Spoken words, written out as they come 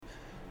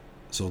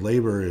So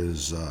labor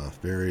is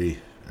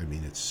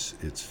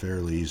it's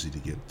fairly easy to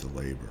get the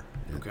labor.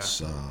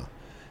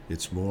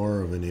 It's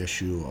more of an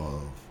issue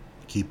of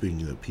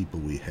keeping the people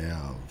we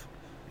have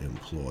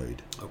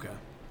employed. Okay.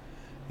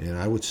 And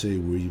I would say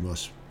we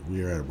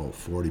are at about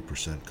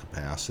 40%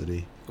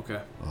 capacity. Okay.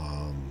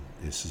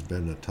 This has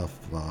been a tough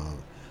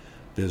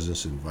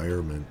business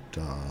environment.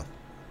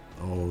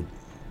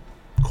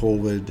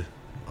 COVID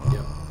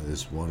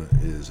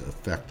is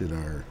affected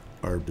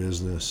our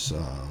business.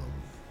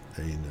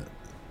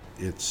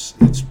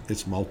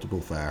 It's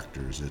multiple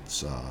factors.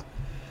 It's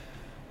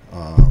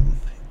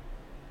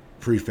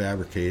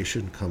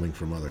prefabrication coming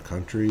from other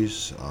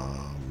countries.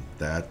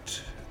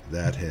 That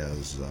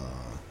has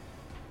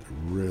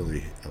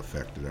really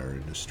affected our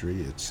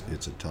industry.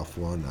 It's a tough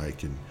one. I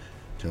can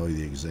tell you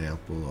the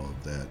example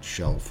of that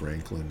Shell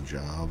Franklin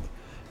job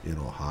in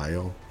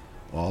Ohio.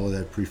 All of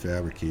that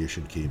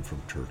prefabrication came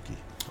from Turkey.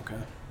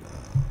 Okay.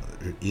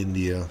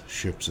 India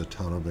ships a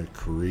ton of it.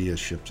 Korea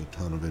ships a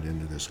ton of it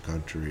into this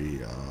country.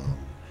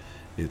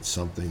 It's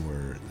something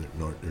where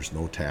there's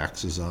no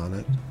taxes on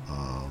it.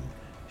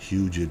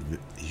 Huge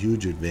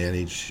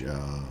advantage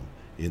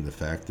in the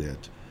fact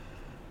that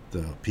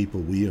the people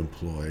we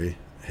employ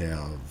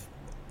have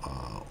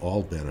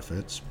all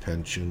benefits,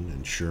 pension,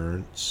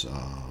 insurance.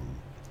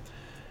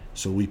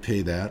 So we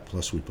pay that,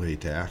 plus we pay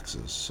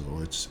taxes. So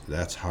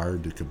that's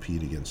hard to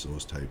compete against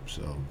those types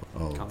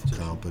of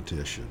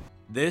competition.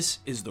 This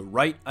is the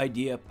Right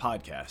Idea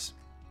Podcast.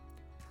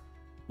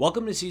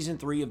 Welcome to Season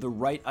 3 of the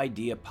Right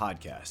Idea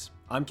Podcast.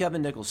 I'm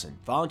Kevin Nicholson,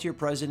 Volunteer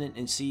President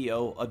and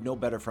CEO of No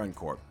Better Friend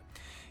Corp.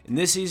 In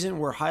this season,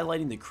 we're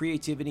highlighting the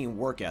creativity and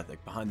work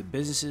ethic behind the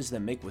businesses that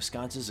make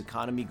Wisconsin's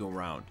economy go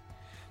round.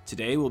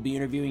 Today, we'll be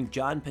interviewing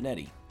John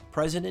Panetti,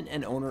 President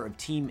and owner of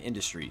Team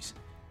Industries,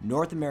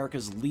 North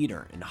America's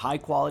leader in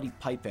high-quality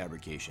pipe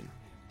fabrication,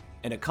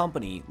 and a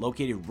company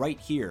located right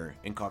here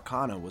in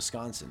Kaukauna,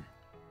 Wisconsin.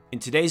 In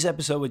today's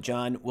episode with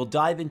John, we'll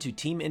dive into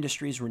Team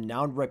Industries'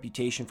 renowned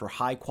reputation for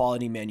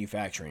high-quality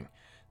manufacturing,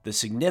 the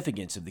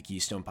significance of the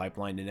Keystone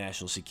Pipeline to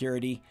national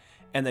security,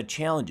 and the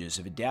challenges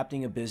of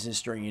adapting a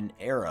business during an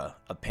era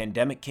of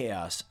pandemic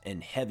chaos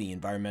and heavy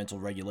environmental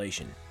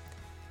regulation.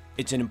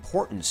 It's an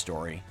important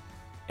story,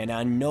 and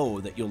I know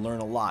that you'll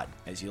learn a lot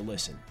as you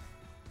listen.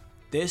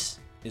 This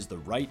is the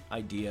Right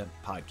Idea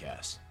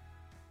Podcast.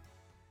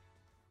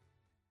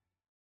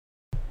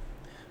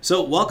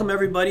 So welcome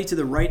everybody to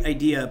the Right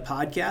Idea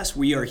Podcast.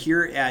 We are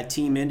here at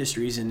Team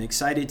Industries and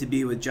excited to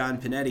be with John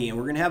Panetti, and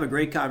we're going to have a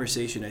great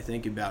conversation, I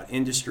think, about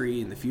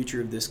industry and the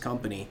future of this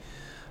company.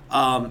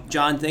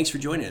 John, thanks for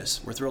joining us.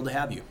 We're thrilled to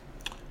have you.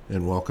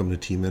 And welcome to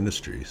Team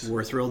Industries.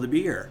 We're thrilled to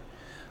be here.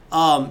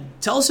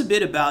 Tell us a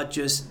bit about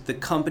just the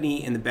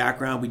company and the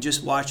background. We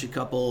just watched a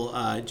couple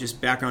just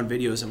background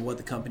videos on what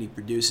the company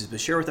produces, but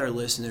share with our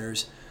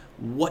listeners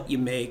what you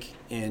make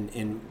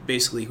and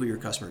basically who your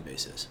customer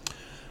base is.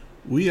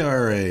 We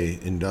are a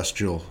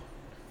industrial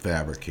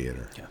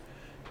fabricator. Yeah.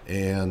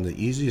 And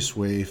the easiest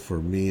way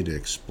for me to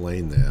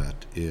explain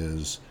that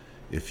is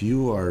if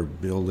you are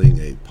building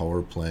a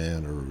power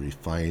plant or a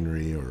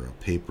refinery or a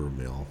paper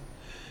mill,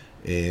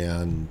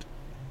 and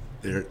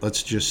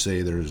let's just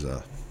say there's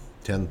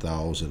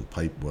 10,000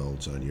 pipe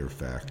welds on your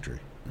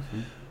factory.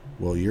 Mm-hmm.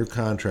 Well, your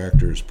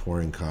contractor is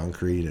pouring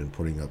concrete and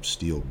putting up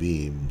steel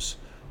beams.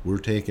 We're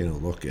taking a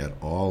look at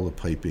all the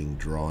piping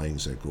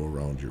drawings that go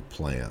around your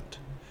plant.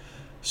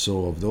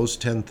 So of those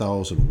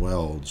 10,000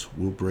 welds,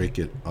 we'll break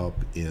it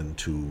up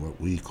into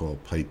what we call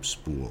pipe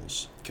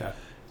spools. Okay.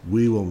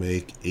 We will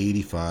make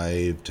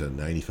 85 to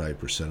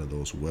 95% of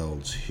those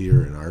welds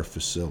here in our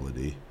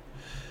facility,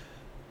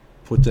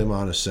 put them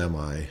on a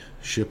semi,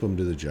 ship them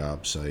to the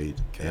job site,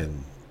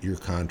 and your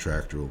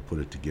contractor will put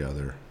it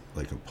together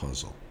like a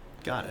puzzle.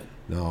 Got it.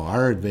 Now,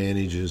 our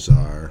advantages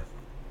are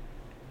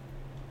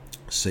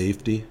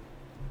safety.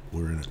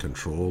 We're in a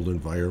controlled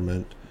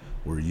environment.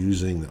 We're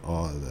using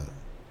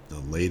the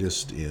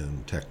latest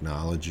in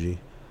technology,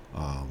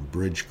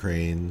 bridge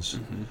cranes.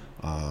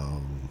 Mm-hmm.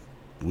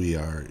 We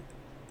are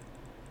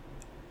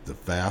the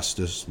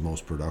fastest,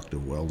 most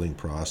productive welding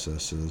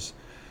processes.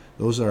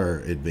 Those are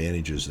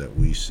advantages that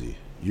we see.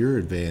 Your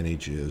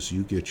advantage is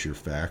you get your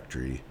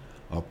factory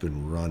up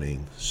and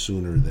running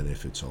sooner than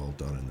if it's all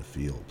done in the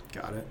field.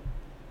 Got it.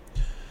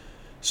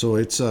 So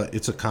it's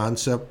a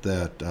concept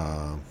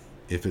that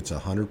if it's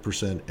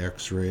 100%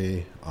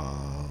 X-ray,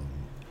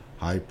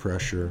 high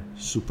pressure,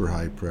 super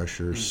high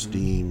pressure, mm-hmm.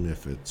 steam,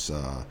 if it's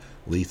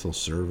lethal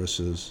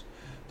services,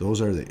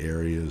 those are the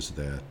areas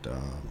that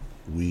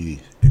we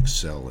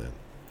excel in.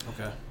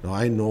 Okay. Now,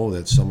 I know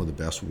that some of the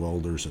best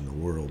welders in the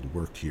world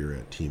work here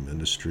at Team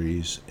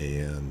Industries,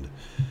 and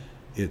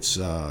it's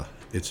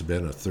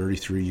been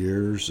 33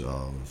 years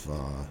of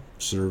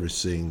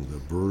servicing the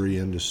brewery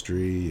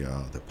industry,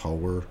 the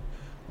power,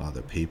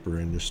 the paper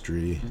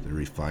industry, mm-hmm. the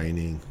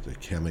refining, the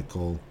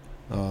chemical,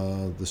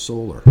 the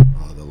solar,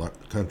 the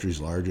country's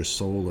largest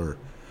solar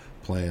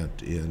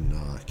plant in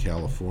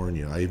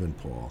California,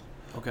 Ivanpah.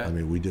 Okay. I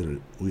mean,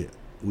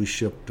 we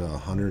shipped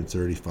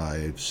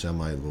 135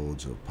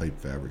 semi-loads of pipe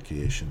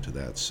fabrication to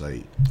that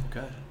site.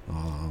 Okay.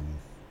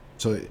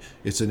 So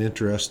it's an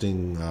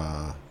interesting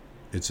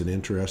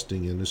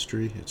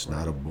industry. It's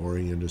not a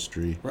boring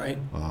industry. Right.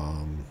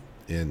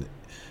 And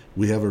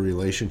we have a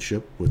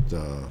relationship with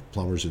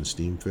plumbers and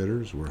steam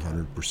fitters. We're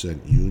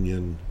 100%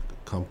 union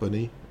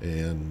company,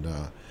 and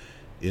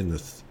in the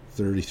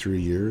 33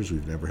 years,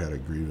 we've never had a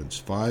grievance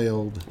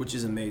filed. Which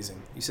is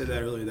amazing. You said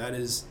that earlier.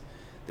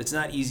 That's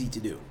not easy to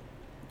do.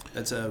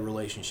 That's a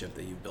relationship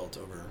that you've built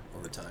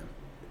over time.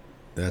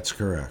 That's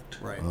correct.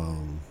 Right.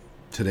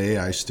 Today,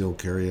 I still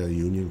carry a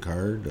union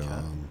card,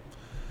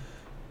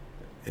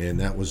 and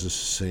that was the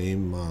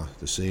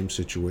same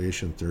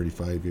situation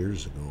 35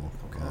 years ago.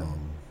 Okay.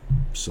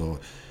 So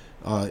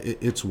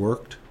it's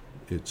worked.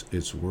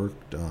 It's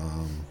worked.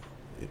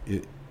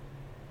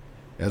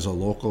 As a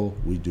local,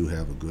 we do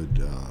have a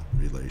good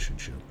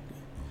relationship.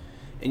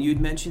 And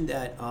you'd mentioned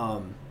that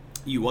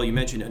you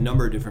mentioned a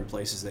number of different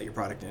places that your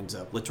product ends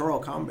up. Littoral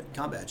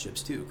combat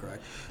ships too,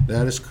 correct?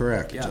 That is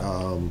correct.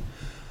 Yeah.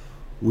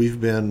 We've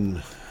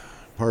been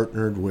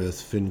partnered with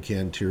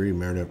Fincantieri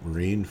Marinette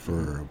Marine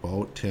for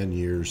about 10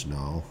 years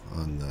now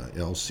on the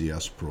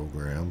LCS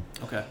program.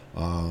 Okay.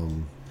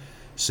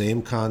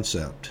 Same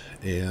concept,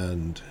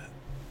 and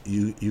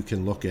you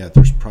can look at,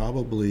 there's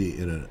probably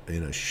in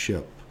a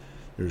ship,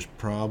 there's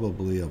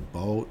probably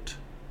about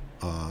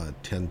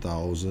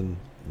 10,000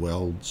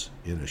 welds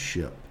in a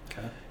ship.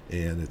 Okay.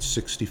 And it's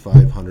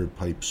 6,500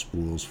 pipe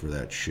spools for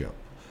that ship.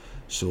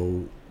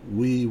 So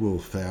we will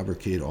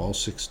fabricate all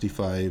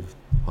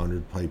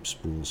 6,500 pipe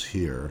spools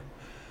here.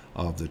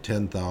 Of the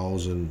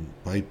 10,000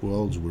 pipe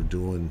welds, we're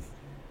doing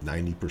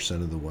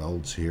 90% of the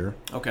welds here.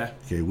 Okay.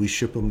 Okay, we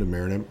ship them to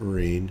Marinette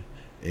Marine,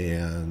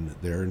 and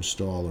their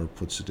installer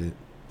puts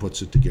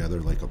it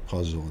together like a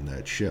puzzle in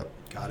that ship.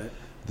 Got it.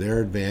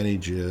 Their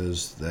advantage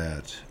is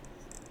that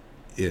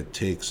it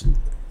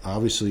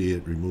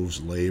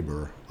removes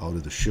labor out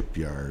of the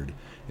shipyard,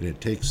 and it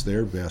takes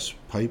their best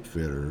pipe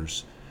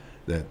fitters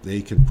that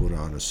they can put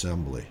on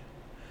assembly.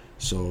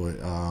 So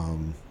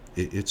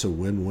it's a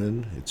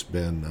win-win. It's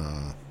been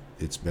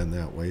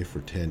that way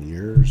for 10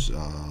 years.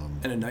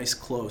 And a nice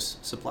close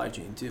supply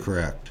chain too.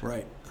 Correct.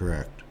 Right.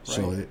 Correct. Right.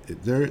 So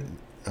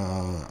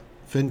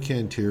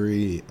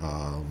Fincantieri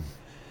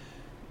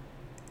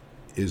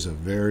is a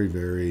very,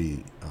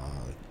 very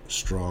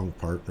strong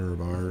partner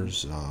of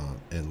ours,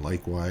 and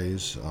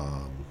likewise,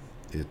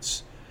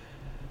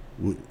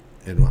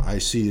 and I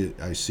see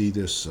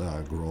this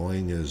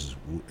growing as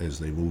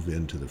they move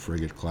into the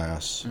frigate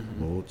class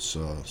boats.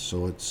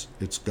 So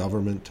it's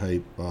government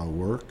type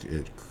work.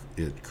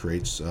 It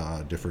creates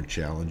different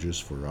challenges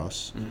for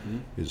us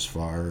as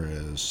far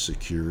as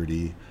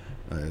security,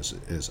 as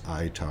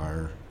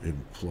ITAR.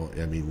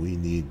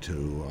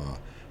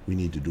 We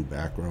need to do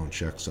background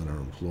checks on our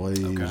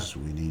employees. Okay.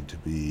 We need to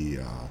be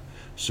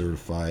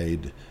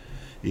certified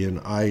in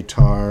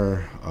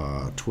ITAR,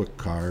 TWIC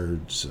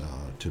cards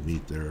to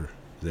meet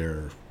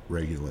their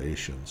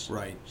regulations.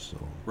 Right. So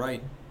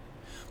right.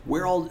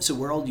 Where all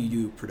do you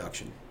do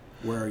production?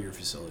 Where are your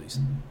facilities?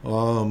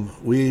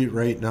 We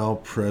right now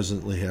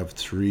presently have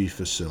 3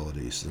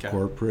 facilities. The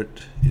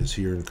corporate is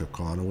here in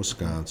Kaukauna,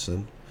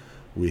 Wisconsin.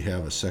 We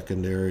have a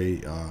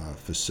secondary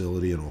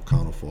facility in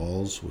Kaukauna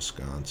Falls,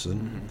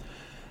 Wisconsin.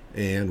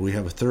 And we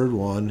have a third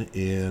one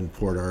in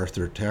Port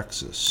Arthur,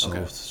 Texas,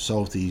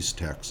 southeast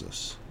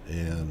Texas.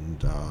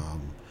 And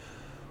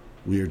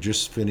we are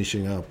just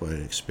finishing up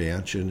an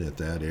expansion at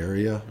that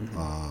area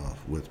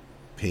with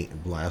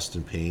blast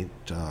and paint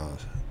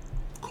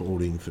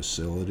coating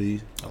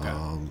facility,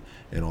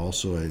 and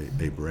also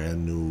a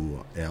brand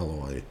new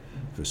alloy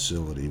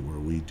facility where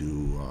we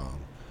do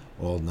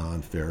all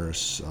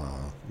non-ferrous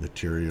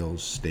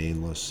materials,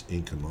 stainless,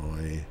 ink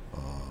alloy,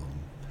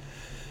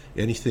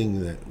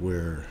 anything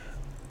where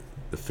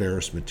the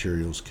ferrous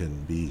materials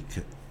can be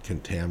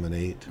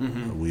contaminate.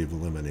 We've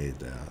eliminated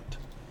that.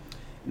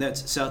 And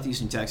that's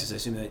southeastern Texas. I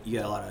assume that you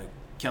got a lot of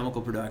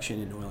chemical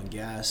production and oil and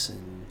gas,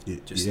 and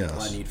just a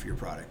lot of need for your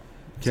product.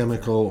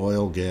 Chemical,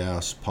 oil,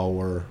 gas,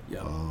 power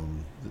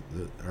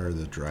are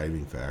the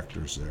driving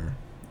factors there.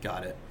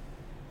 Got it.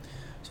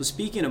 So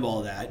speaking of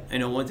all that, I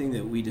know one thing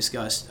that we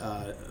discussed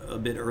a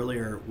bit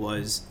earlier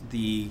was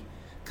the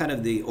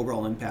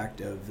overall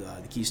impact of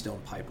the Keystone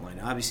Pipeline.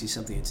 Obviously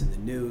something that's in the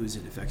news,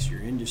 it affects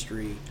your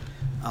industry.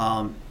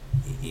 And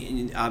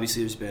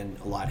obviously there's been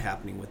a lot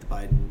happening with the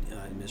Biden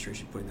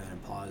administration putting that in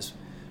pause.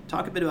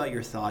 Talk a bit about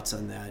your thoughts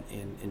on that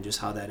and just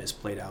how that has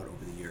played out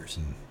over the years.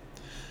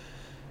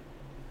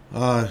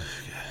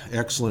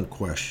 Excellent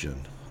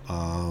question.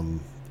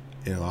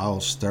 I'll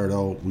start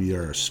out, we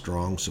are a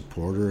strong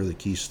supporter of the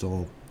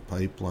Keystone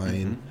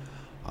Pipeline.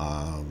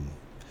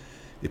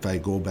 If I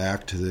go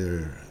back to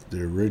the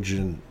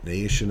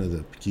origination of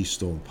the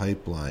Keystone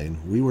Pipeline,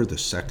 we were the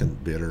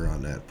second bidder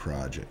on that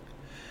project.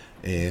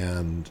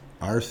 And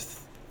our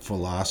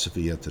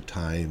philosophy at the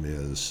time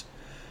is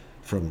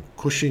from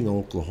Cushing,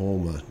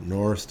 Oklahoma,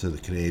 north to the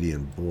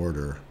Canadian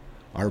border,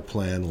 our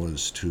plan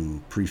was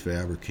to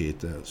prefabricate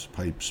those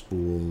pipe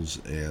spools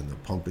and the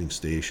pumping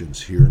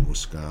stations here in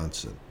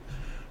Wisconsin.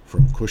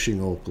 From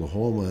Cushing,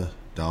 Oklahoma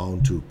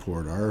down to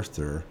Port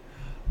Arthur,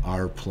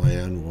 our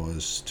plan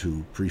was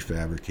to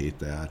prefabricate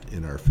that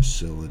in our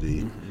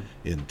facility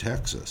in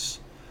Texas.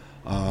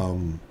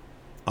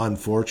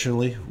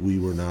 Unfortunately, we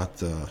were not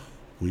the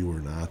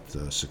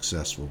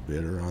successful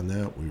bidder on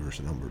that. We were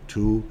number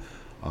 2.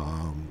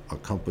 A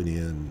company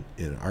in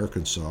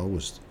Arkansas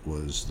was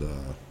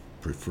the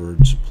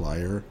preferred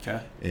supplier,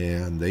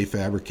 and they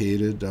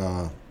fabricated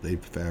the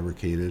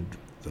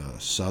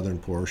southern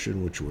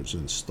portion, which was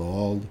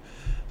installed.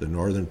 The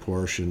northern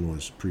portion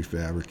was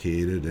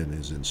prefabricated and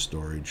is in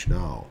storage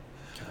now.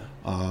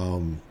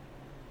 How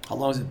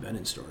long has it been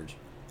in storage?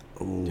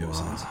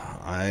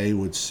 I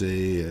would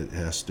say it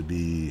has to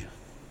be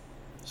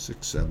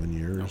 6-7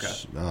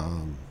 years.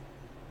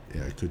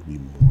 It could be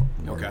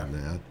more than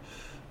that.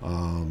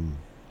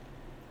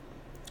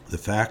 The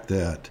fact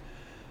that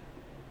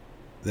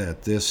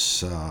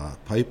this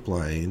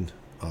pipeline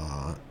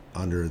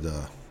under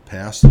the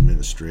past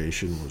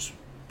administration was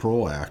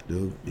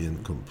proactive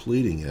in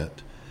completing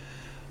it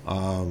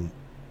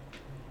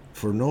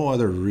for no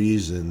other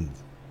reason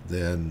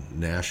than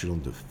national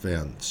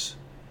defense.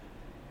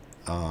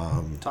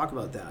 Talk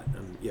about that.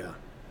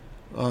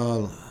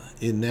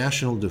 In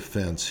national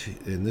defense,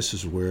 and this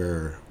is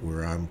where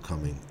I'm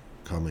coming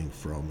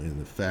from, in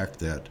the fact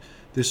that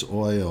this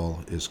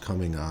oil is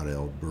coming out of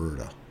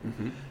Alberta.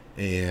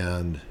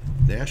 And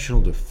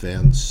national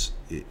defense,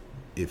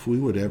 if we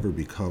would ever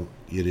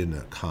get in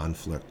a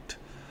conflict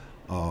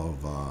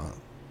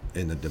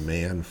in the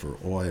demand for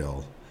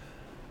oil,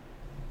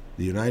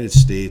 the United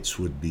States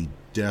would be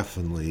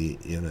definitely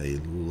in a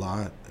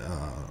lot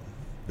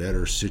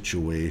better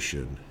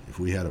situation if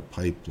we had a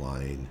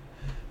pipeline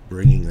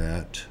bringing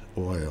that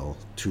oil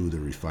to the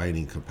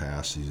refining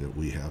capacity that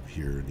we have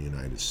here in the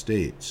United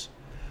States.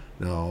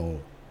 Now,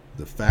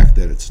 the fact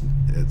that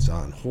it's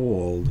on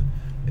hold,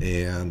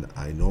 and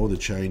I know the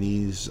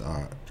Chinese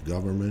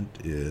government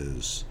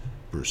is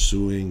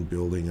pursuing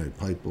building a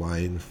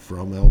pipeline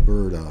from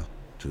Alberta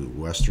to the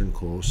western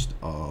coast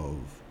of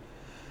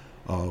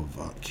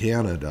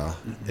Canada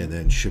and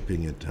then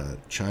shipping it to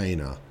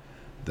China,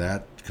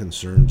 that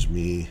concerns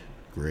me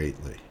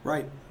greatly.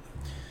 Right.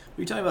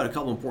 We're talking about a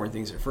couple important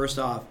things there. First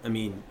off, I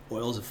mean,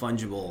 oil is a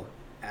fungible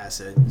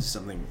asset. It's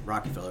something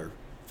Rockefeller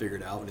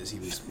figured out as he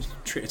was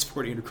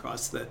transporting it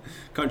across the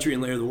country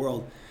and later the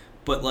world.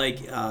 But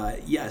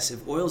yes,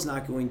 if oil is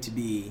not going to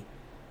be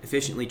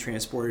efficiently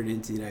transported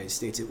into the United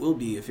States, it will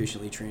be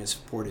efficiently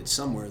transported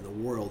somewhere in the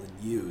world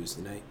and used.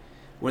 And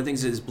one of the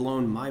things that has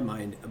blown my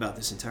mind about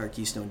this entire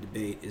Keystone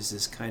debate is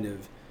this kind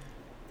of,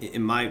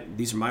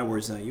 these are my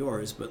words, not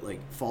yours, but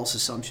false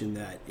assumption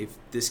that if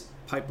this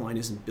pipeline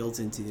isn't built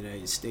into the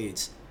United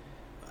States,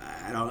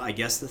 I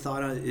guess the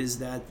thought is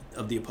that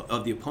of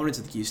the opponents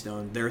of the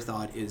Keystone, their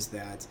thought is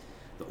that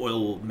the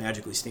oil will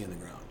magically stay in the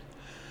ground,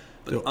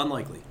 but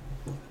unlikely.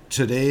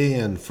 Today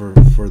and for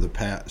the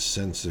past,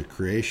 since the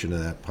creation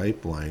of that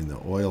pipeline, the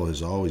oil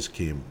has always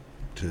came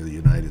to the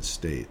United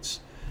States.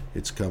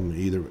 It's come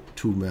either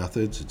 2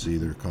 methods. It's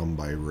either come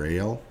by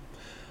rail,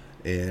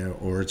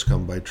 or it's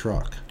come by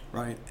truck.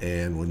 Right.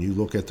 And when you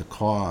look at the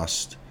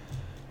cost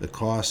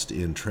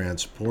in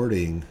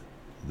transporting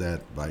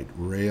that by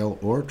rail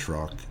or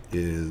truck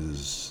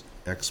is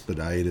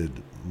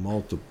expedited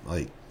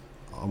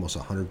almost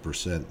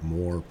 100%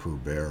 more per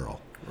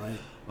barrel. Right.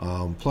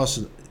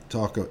 Plus,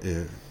 talk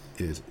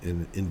is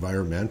in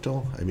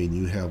environmental. I mean,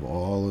 you have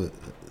all the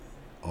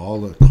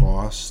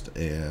cost,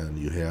 and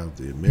you have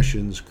the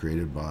emissions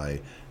created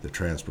by the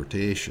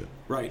transportation.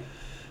 Right.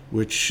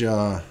 Which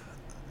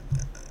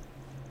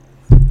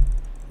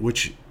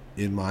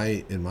in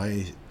my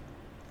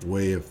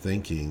way of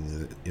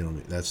thinking,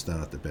 that's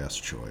not the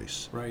best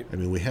choice. Right. I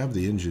mean, we have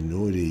the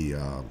ingenuity.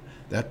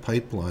 That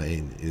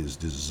pipeline is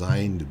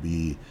designed to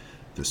be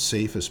the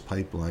safest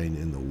pipeline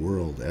in the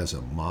world as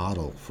a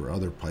model for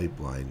other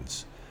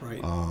pipelines.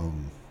 Right.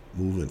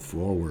 Moving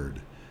forward,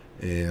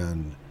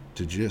 and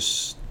to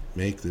just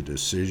make the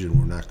decision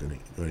we're not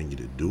going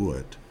to do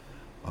it.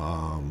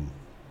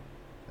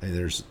 And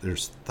there's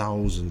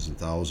thousands and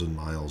thousands of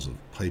miles of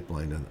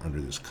pipeline under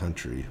this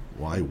country.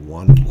 Why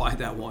one? Why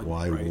that one?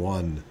 Why right.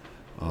 one?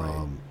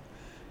 Right.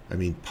 I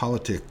mean,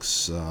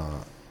 politics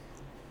are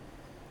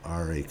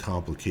a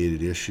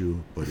complicated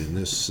issue, but in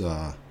this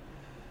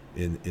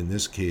in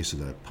this case of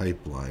that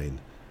pipeline,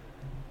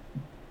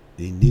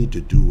 you need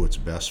to do what's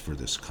best for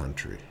this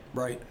country.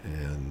 Right.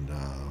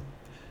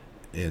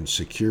 And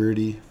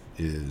security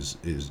is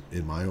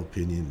in my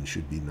opinion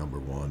should be number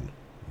one.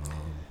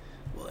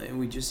 Well, and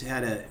we just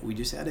had a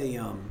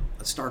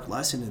stark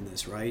lesson in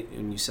this, right?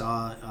 And you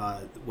saw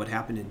what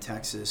happened in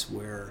Texas,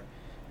 where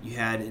you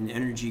had an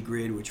energy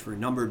grid which, for a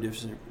number of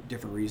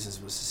different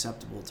reasons, was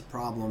susceptible to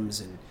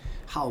problems, and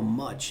how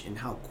much and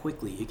how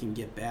quickly it can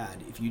get bad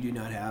if you do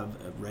not have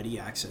a ready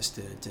access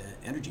to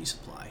energy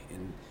supply.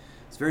 And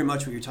it's very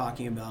much what you're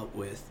talking about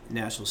with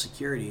national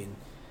security. And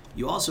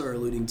You also are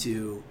alluding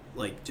to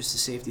like just the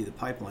safety of the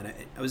pipeline.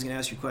 I was going to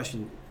ask you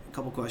a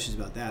couple questions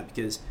about that,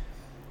 because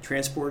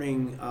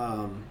transporting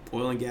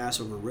oil and gas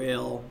over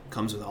rail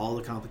comes with all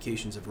the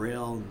complications of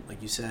rail. And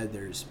like you said,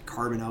 there's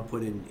carbon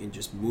output in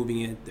just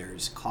moving it.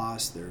 There's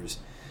cost. There's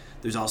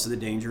also the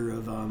danger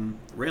of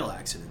rail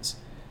accidents.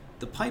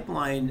 The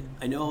pipeline,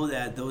 I know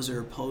that those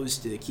are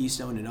opposed to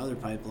Keystone and other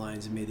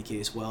pipelines and made the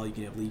case, well, you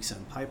can have leaks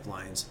on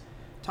pipelines.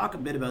 Talk a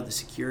bit about the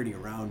security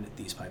around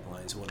these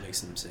pipelines and what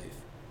makes them safe.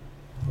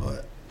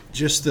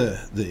 Just the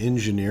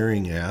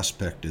engineering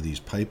aspect of these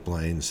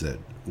pipelines, that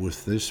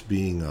with this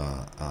being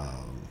a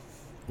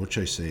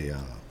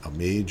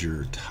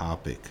major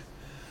topic,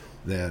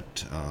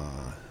 that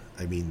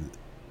the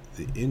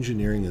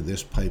engineering of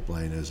this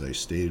pipeline, as I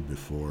stated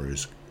before,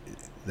 is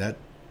that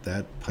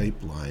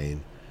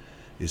pipeline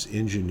is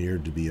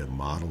engineered to be a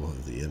model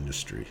of the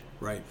industry,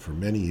 right, for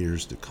many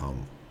years to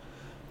come.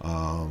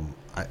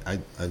 I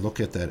look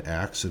at that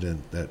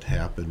accident that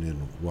happened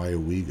in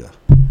Wyoming,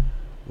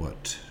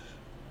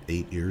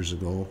 8 years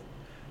ago,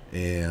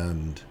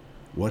 and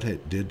what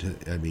it did to,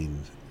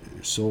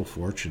 so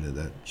fortunate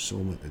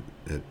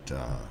that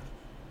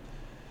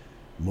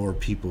more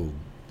people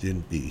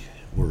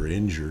were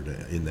injured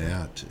in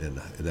that,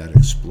 and that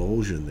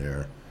explosion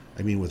there.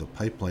 With a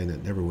pipeline,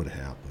 that never would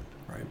have happened.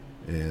 Right.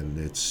 And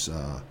it's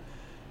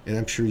and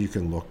I'm sure you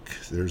can look.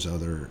 There's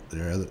other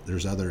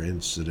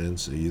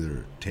incidents,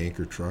 either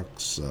tanker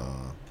trucks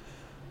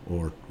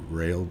or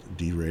rail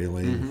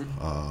derailing,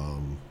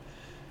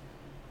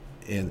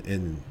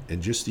 and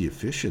just the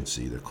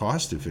efficiency, the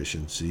cost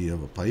efficiency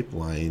of a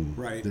pipeline.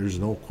 Right. There's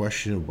no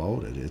question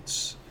about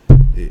it.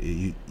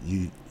 You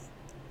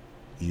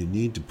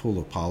need to pull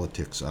the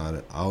politics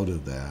out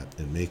of that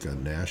and make a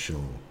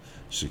national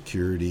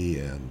security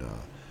and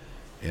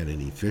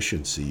an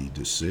efficiency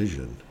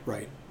decision.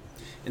 Right.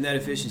 And that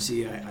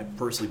efficiency, I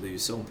personally believe,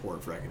 is so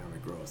important for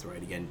economic growth,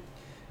 right? Again,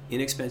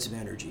 inexpensive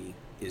energy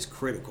is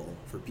critical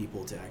for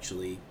people to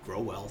actually grow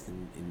wealth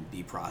and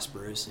be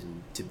prosperous,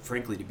 and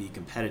frankly to be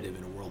competitive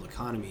in a world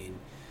economy. And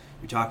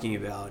you're talking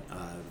about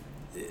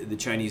the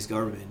Chinese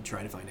government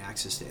trying to find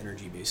access to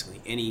energy.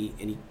 Basically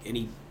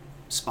any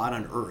spot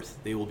on earth,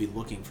 they will be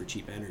looking for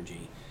cheap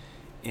energy.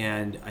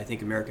 And I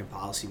think American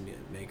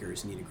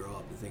policymakers need to grow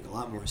up and think a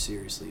lot more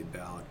seriously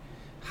about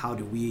how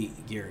do we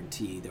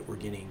guarantee that we're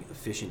getting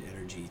efficient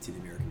energy to the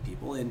American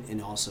people,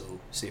 and also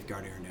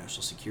safeguarding our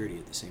national security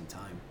at the same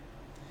time.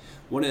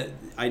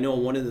 I know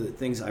one of the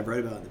things I've read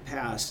about in the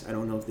past, I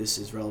don't know if this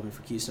is relevant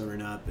for Keystone or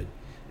not, but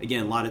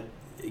again,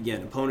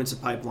 opponents of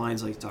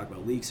pipelines like to talk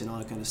about leaks and all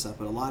that kind of stuff,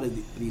 but a lot of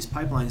these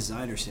pipelines, as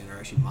I understand, are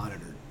actually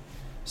monitored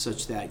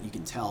such that you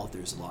can tell if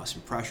there's a loss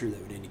in pressure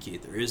that would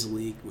indicate there is a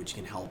leak, which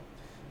can help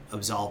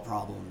absolve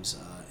problems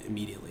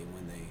immediately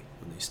when they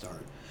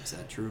start. Is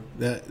that true?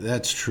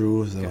 That's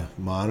true. The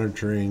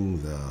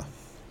monitoring,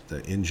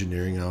 the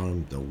engineering on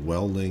them, the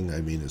welding,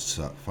 is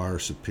far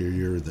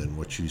superior than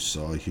what you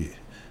saw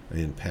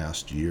in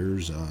past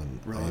years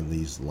on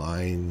these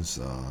lines.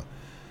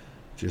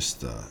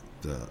 Just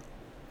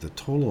the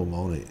total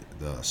amount of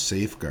the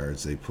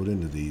safeguards they put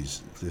into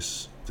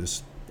this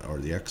or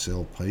the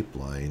XL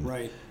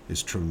pipeline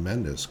is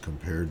tremendous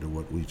compared to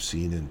what we've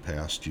seen in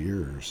past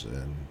years.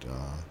 And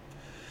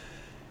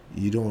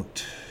you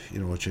don't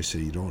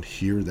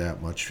hear that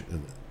much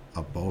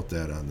about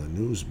that on the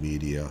news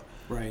media.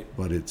 Right.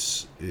 But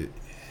it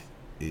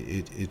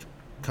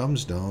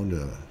comes down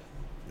to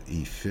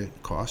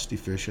cost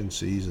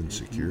efficiencies and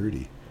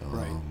security.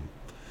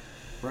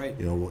 Right.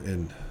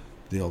 And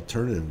the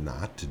alternative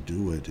not to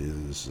do it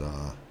is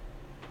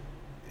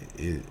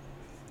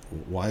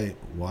why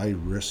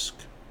risk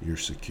your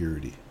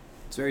security?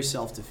 It's very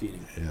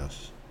self-defeating.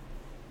 Yes.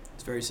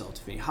 It's very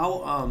self-defeating.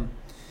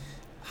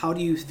 How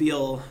do you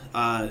feel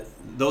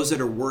those that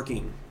are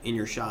working in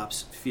your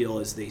shops feel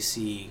as they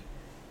see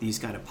these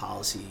kind of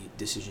policy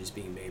decisions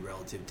being made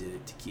relative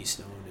to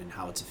Keystone and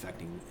how it's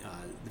affecting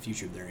the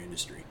future of their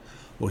industry?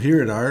 Well,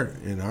 here in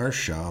our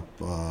shop,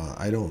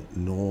 I don't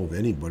know of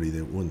anybody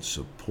that wouldn't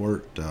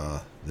support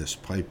this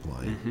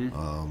pipeline.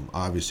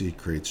 Obviously, it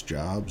creates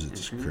jobs.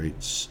 It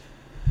creates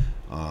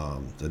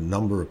the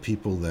number of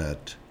people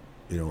that,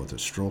 with the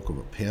stroke of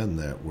a pen,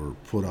 that were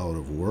put out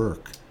of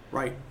work.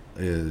 Right.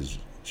 Is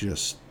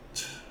just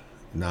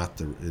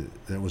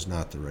that was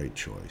not the right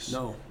choice.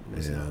 No, it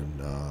was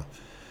not.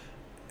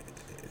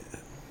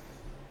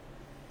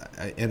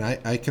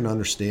 I can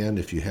understand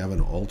if you have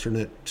an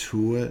alternate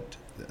to it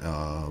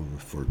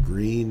for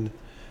green,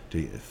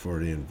 for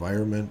the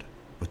environment,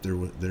 but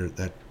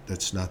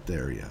that's not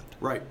there yet.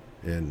 Right.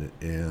 And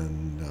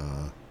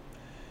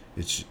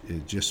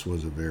it just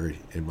was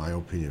in my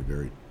opinion, a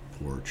very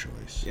poor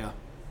choice. Yeah.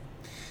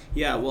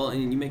 Yeah. Well,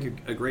 and you make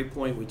a great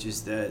point, which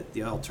is that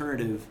the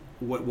alternative,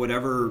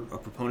 whatever a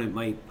proponent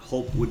might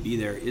hope would be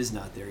there, is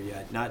not there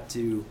yet. Not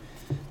to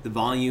the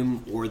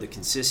volume or the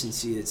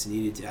consistency that's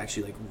needed to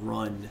actually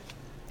run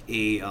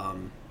a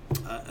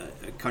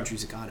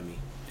country's economy.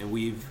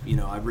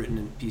 And I've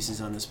written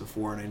pieces on this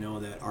before, and I know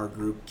that our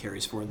group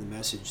carries forward the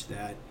message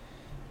that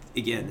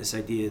again, this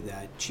idea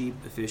that cheap,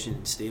 efficient,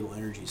 and stable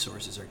energy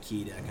sources are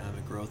key to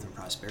economic growth and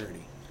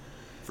prosperity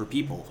for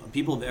people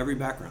of every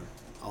background,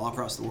 all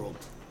across the world.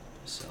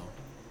 So,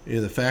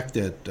 the fact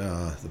that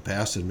the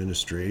past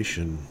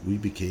administration, we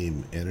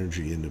became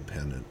energy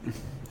independent.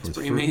 It's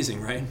pretty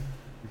amazing, right?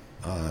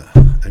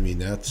 I mean,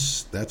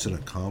 that's an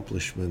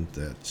accomplishment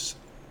that's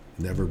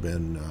never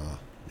been.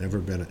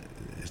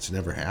 It's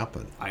never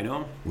happened. I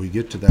know. We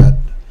get to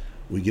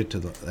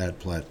that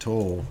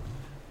plateau,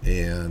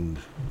 and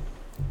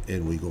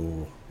we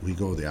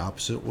go the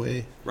opposite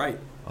way. Right.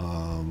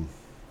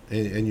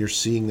 And you're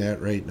seeing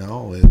that right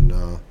now. And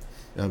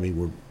I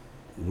mean,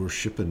 we're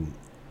shipping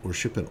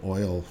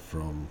oil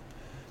from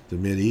the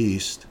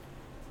Mideast.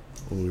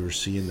 We were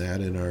seeing that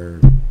in our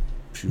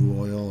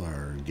fuel oil,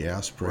 our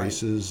gas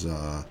prices.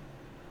 Right.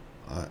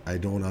 I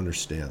don't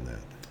understand that.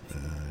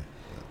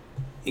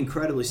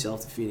 Incredibly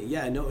self-defeating.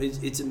 Yeah, no,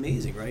 it's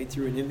amazing, right?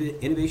 Through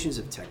innovations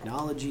of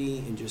technology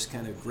and just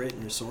kind of grit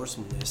and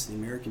resourcefulness, the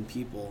American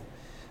people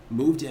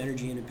moved to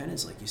energy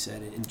independence, like you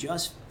said. And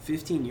just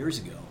 15 years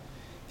ago,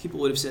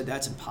 people would have said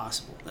that's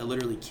impossible. That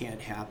literally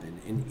can't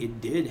happen. And it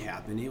did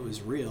happen. It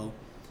was real.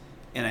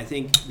 And I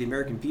think the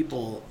American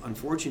people,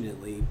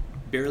 unfortunately,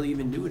 barely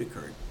even knew it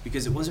occurred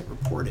because it wasn't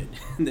reported.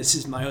 This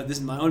is my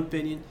own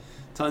opinion.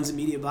 Tons of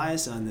media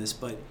bias on this,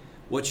 but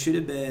what should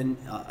have been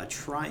a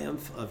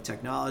triumph of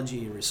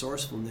technology and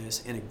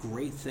resourcefulness and a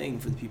great thing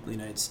for the people of the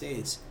United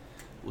States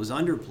was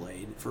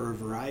underplayed for a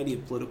variety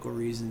of political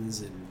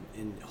reasons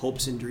and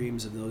hopes and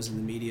dreams of those in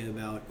the media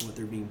about what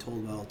they're being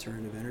told about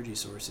alternative energy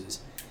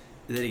sources.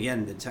 That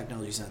again, the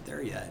technology's not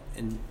there yet.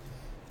 And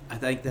I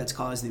think that's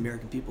caused the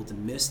American people to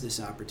miss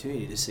this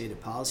opportunity to say to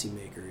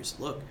policymakers,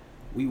 look,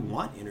 we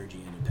want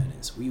energy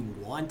independence. We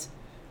want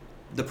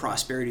the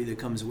prosperity that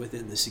comes with it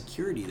and the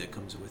security that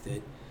comes with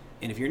it.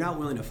 And if you're not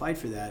willing to fight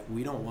for that,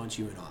 we don't want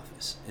you in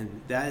office.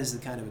 And that is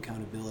the kind of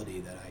accountability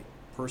that I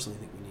personally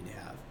think we need to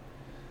have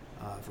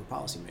for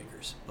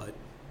policymakers. But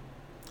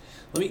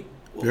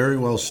very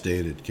well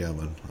stated,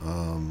 Kevin.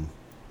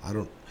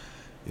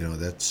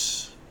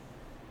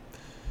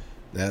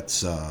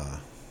 That's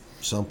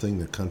something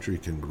the country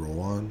can grow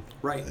on.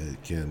 Right.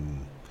 It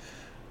can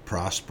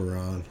prosper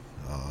on.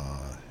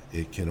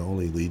 It can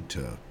only lead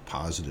to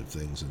positive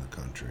things in the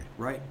country.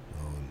 Right.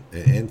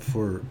 And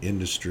for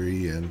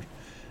industry and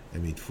I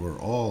mean, for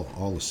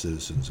all the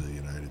citizens of the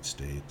United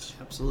States.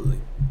 Absolutely.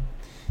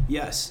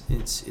 Yes,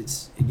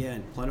 it's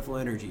again, plentiful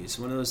energy. It's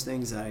one of those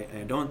things I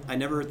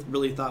never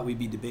really thought we'd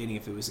be debating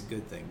if it was a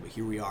good thing, but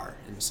here we are.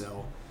 And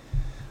so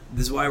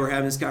this is why we're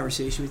having this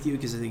conversation with you,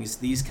 because I think it's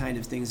these kind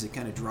of things that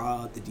kind of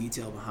draw out the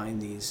detail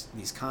behind these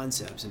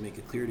concepts and make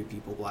it clear to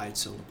people why it's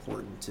so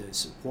important to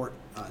support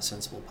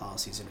sensible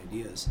policies and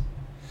ideas.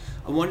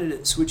 I wanted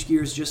to switch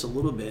gears just a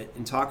little bit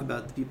and talk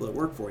about the people that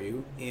work for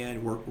you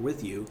and work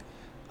with you.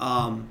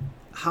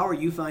 How are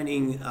you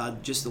finding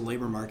just the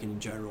labor market in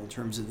general in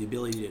terms of the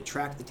ability to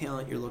attract the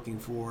talent you're looking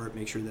for,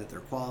 make sure that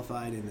they're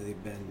qualified and that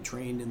they've been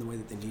trained in the way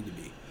that they need to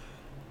be?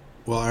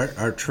 Well,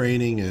 our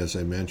training, as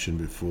I mentioned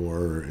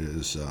before,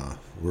 is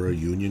we're a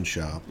union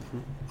shop,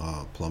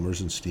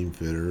 plumbers and steam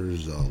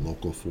fitters,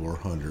 local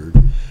 400,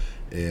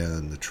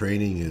 and the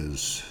training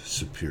is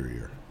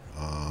superior.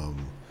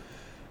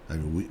 I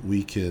mean,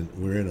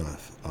 we're in a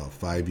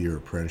 5-year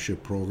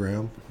apprenticeship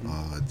program.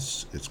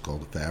 It's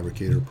called the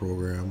fabricator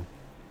program.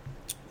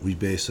 We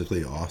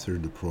basically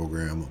authored the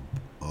program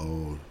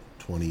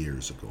 20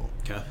 years ago.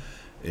 Okay.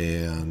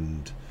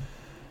 And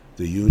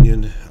the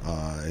union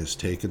has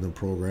taken the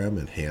program,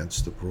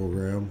 enhanced the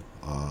program.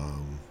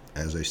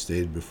 As I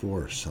stated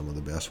before, some of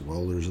the best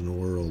welders in the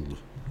world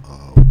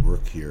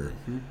work here,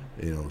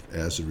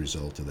 as a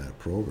result of that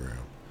program.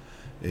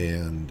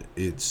 And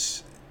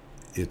it's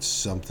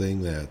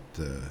something that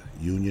the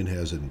union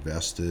has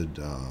invested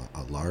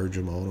a large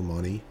amount of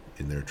money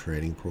in their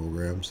training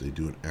programs. They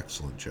do an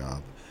excellent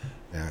job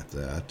at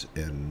that,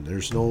 and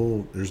there's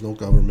no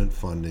government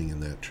funding in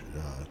that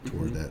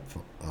toward that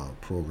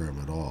program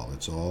at all.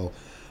 It's all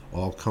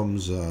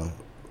comes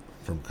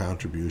from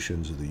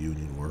contributions of the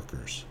union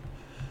workers.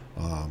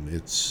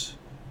 It's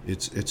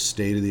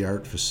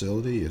state-of-the-art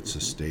facility. It's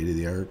a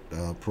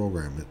state-of-the-art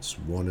program.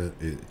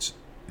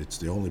 It's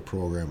the only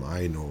program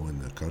I know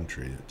in the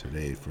country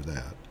today for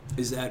that.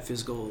 Is that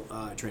physical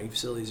training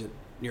facility, is it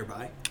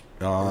nearby?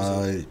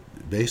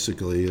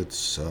 Basically,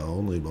 it's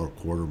only about a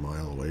quarter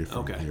mile away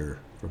from here,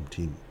 from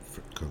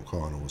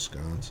Kaukauna,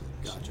 Wisconsin.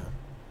 Gotcha. So.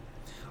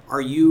 Are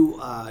you,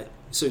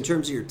 so in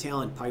terms of your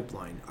talent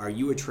pipeline, are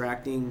you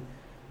attracting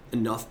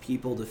enough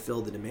people to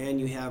fill the demand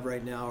you have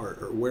right now,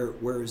 or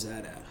where is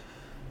that at?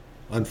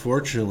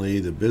 Unfortunately,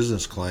 the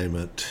business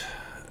climate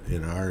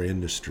in our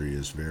industry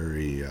is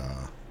very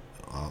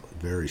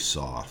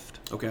soft.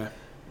 Okay.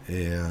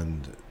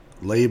 And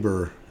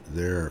labor,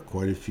 there are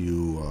quite a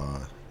few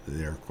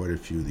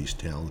of these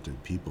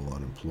talented people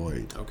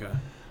unemployed. Okay.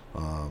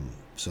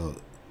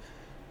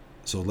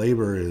 So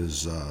labor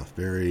is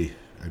very.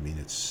 I mean,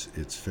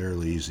 it's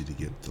fairly easy to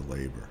get the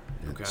labor.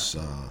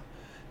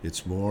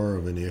 It's more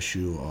of an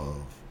issue of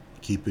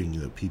keeping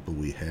the people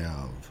we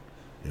have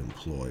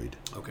employed.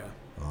 Okay.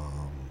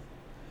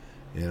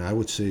 And I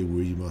would say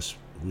we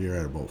are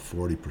at about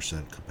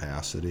 40%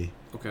 capacity.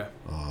 Okay.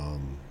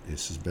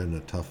 This has been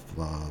a tough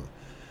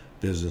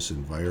business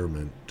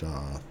environment.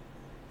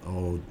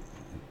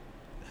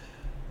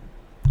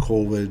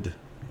 COVID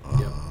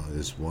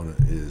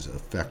is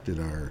affected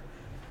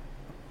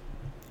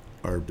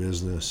our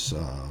business.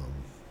 I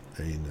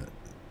mean,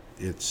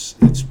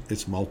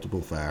 it's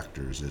multiple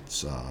factors.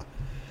 It's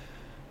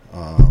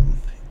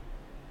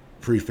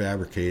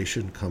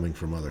prefabrication coming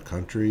from other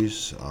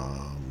countries.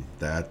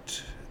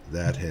 That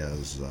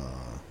has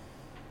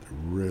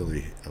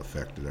really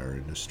affected our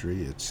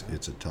industry.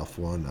 It's a tough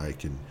one. I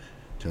can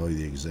tell you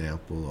the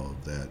example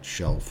of that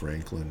Shell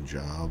Franklin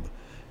job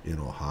in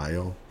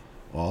Ohio.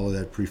 All of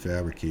that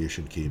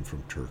prefabrication came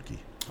from Turkey.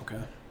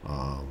 Okay.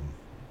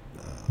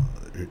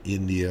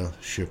 India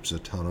ships a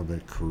ton of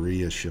it.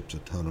 Korea ships a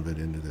ton of it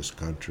into this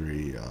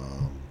country.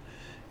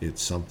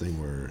 It's something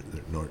where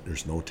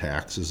there's no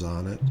taxes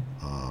on it.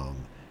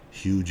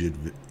 Huge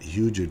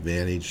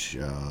advantage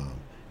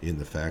in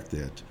the fact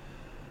that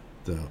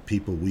the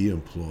people we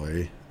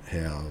employ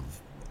have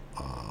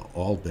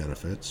all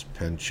benefits,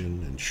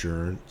 pension,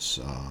 insurance.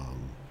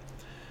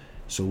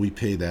 So we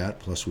pay that,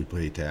 plus we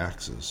pay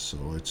taxes.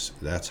 So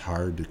that's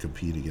hard to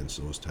compete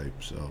against those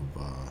types of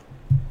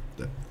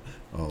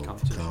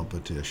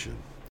competition.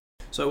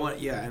 So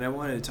I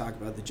wanted to talk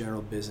about the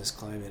general business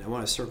climate. I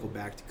want to circle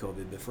back to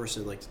COVID, but first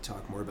I'd like to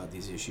talk more about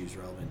these issues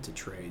relevant to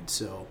trade.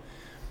 So,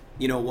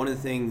 one of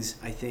the things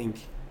I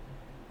think,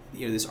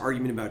 this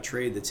argument about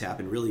trade that's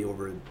happened really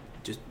over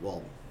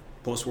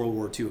post-World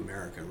War II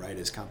America, right,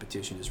 as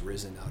competition has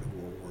risen out of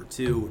World War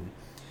II. And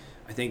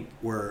I think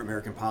where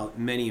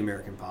many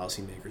American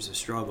policymakers have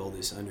struggled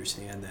is to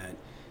understand that,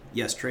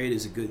 yes, trade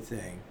is a good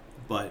thing,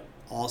 but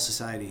all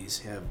societies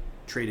have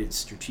traded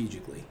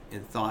strategically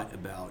and thought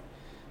about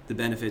the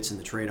benefits and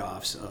the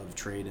trade-offs of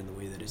trade and the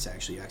way that it's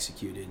actually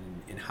executed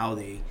and how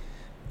they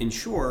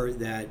ensure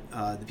that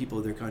the people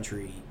of their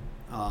country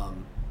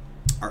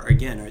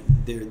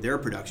their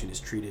production is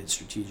treated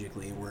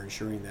strategically, and we're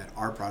ensuring that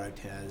our product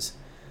has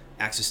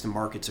access to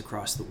markets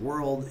across the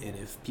world, and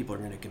if people are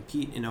going to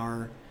compete in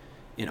our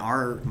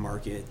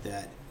market,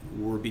 that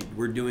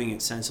we're doing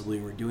it sensibly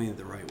and we're doing it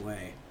the right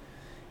way.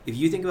 If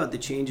you think about the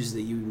changes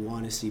that you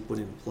want to see put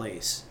in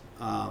place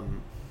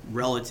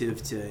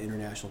relative to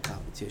international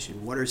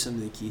competition, what are some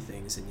of the key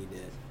things that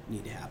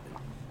need to happen?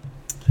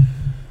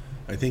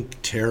 I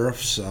think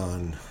tariffs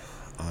on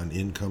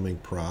incoming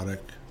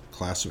product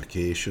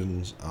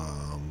classifications.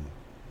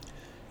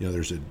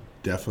 There's a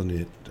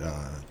definite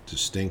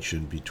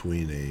distinction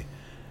between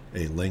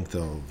a length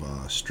of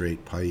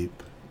straight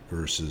pipe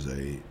versus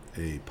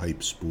a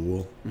pipe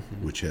spool,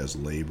 which has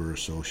labor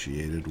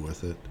associated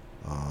with it.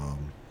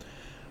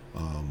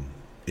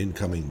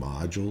 Incoming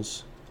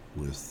modules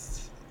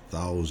with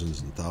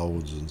thousands and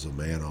thousands of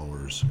man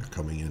hours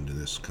coming into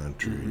this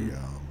country.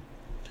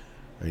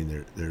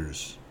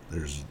 There's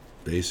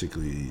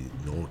basically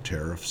no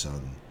tariffs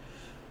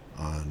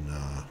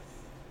on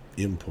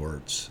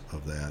imports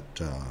of that,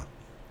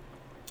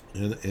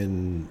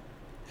 and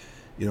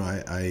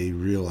I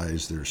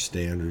realize there's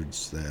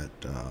standards that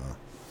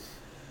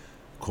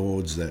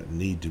codes that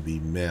need to be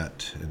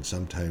met, and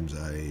sometimes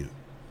I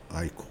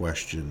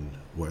question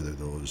whether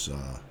those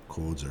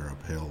codes are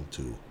upheld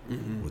to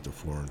with the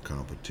foreign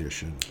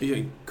competition.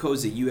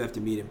 Codes that you have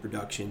to meet in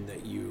production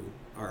that you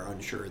are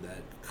unsure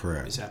that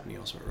Correct. Is happening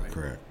elsewhere, right?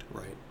 Correct.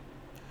 Right.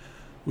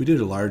 We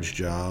did a large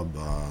job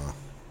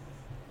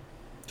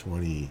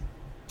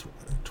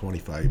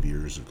 25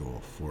 years ago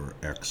for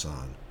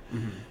Exxon,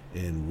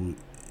 and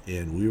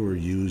we were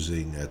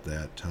using at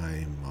that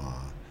time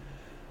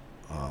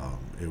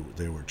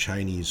they were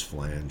Chinese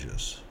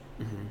flanges,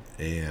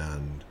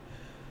 and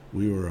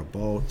we were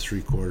about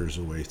 3/4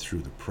 of the way through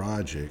the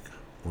project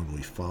when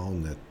we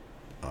found that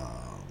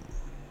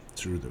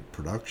through the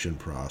production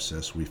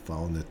process we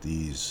found that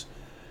these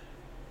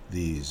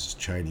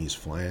Chinese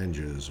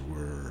flanges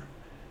were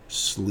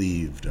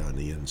sleeved on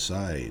the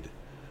inside,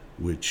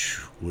 which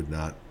would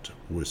not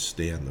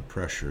withstand the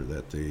pressure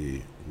that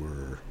they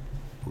were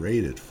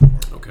rated for.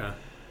 Okay.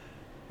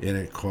 And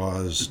it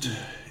caused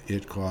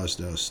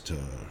us to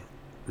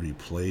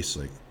replace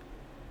like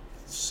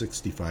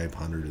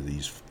 6,500 of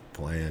these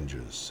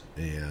flanges,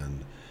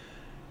 and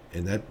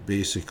that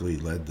basically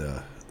led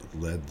the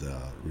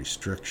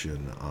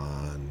restriction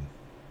on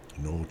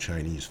no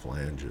Chinese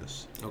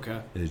flanges.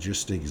 Okay. And it's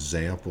just an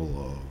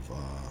example of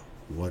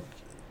what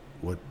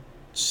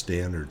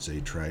standards they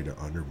try to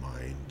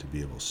undermine to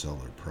be able to sell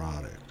their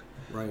product.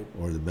 Right.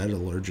 Or the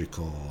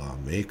metallurgical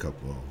makeup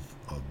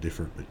of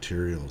different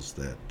materials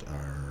that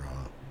are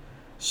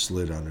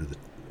slid under the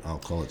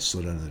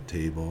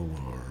table,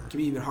 or it can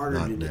be even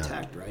harder to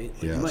detect, right?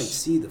 Yes. You might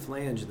see the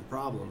flange of the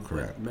problem,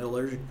 Correct. But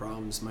metallurgic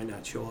problems might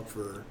not show up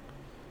for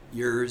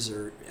years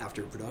or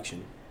after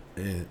production.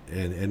 And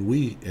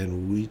we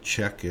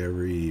check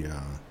every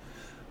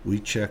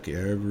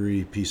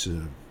piece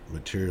of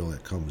material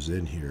that comes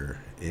in here,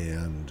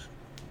 and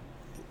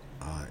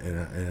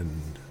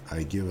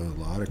I give a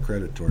lot of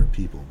credit to our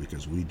people,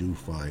 because we do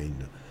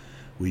find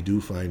we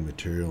do find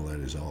material that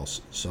is all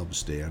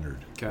substandard,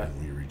 Okay.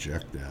 and we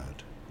reject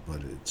that.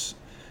 But it's,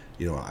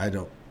 I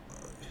don't.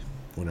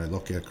 When I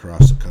look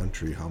across the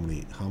country, how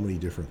many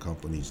different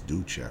companies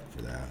do check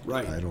for that?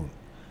 Right. I don't.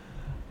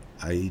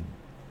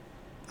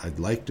 I'd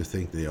like to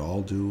think they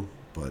all do,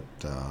 but.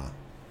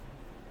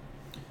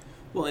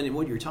 Well, and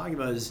what you're talking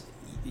about is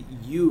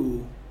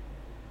you,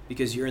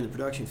 because you're in the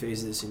production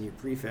phase of this and your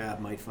prefab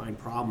might find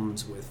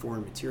problems with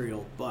foreign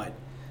material, but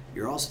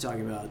you're also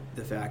talking about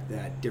the fact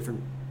that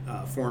different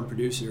foreign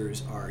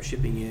producers are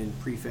shipping in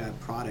prefab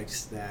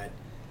products that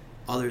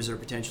others are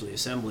potentially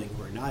assembling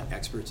who are not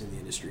experts in the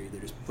industry.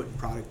 They're just putting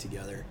product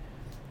together.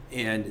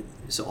 And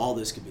so all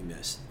this could be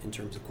missed in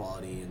terms of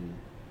quality and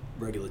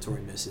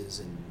regulatory misses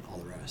and all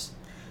the rest.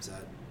 Is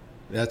that?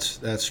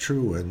 That's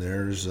true. And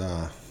there's,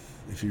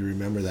 if you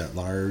remember that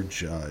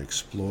large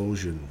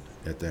explosion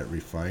at that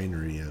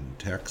refinery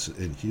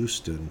in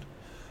Houston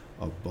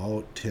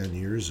about 10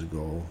 years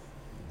ago,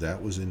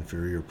 that was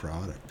inferior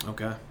product.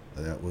 Okay.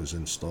 That was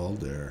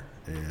installed there.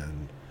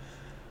 And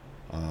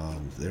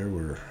there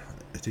were,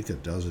 I think, a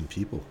dozen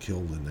people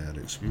killed in that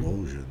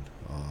explosion.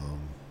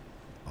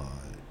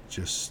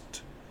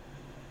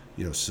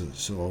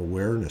 So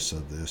awareness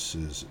of this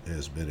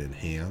has been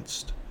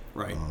enhanced.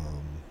 Right.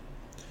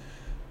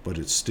 But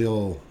it's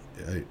still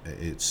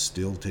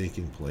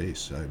taking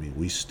place. I mean,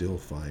 we still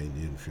find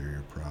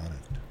inferior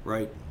product.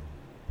 Right.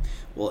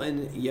 Well,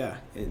 and yeah,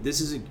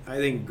 this is I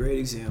think a great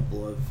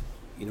example of,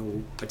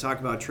 I talk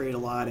about trade a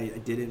lot. I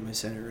did it in my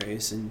Senate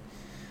race, and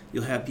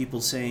you'll have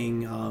people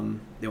saying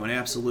they want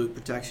absolute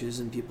protections,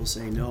 and people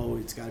saying, no,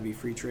 it's got to be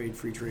free trade,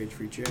 free trade,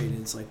 free trade. And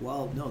it's like,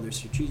 well, no, there's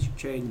strategic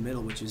trade in the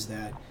middle, which is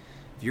that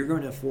if you're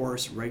going to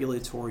force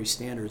regulatory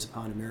standards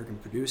upon American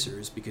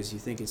producers because you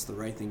think it's the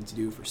right thing to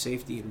do for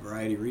safety and a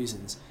variety of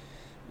reasons,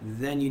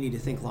 then you need to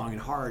think long and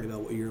hard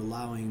about what you're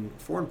allowing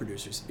foreign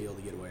producers to be able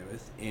to get away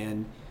with.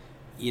 And,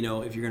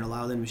 if you're going to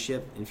allow them to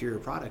ship inferior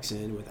products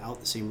in without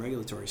the same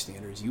regulatory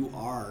standards, you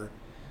are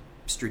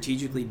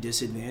strategically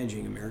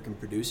disadvantaging American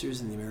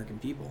producers and the American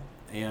people.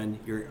 And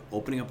you're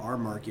opening up our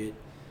market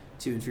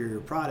to inferior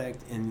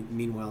product and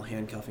meanwhile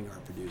handcuffing our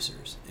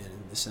producers. And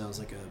this sounds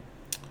like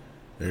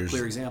a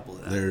clear example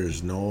of that.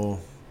 There's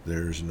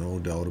no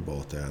doubt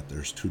about that.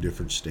 There's two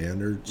different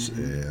standards,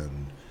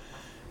 and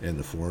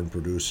the foreign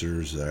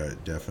producers are a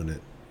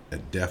definite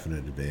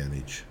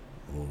advantage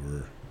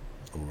over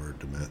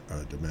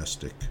a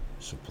domestic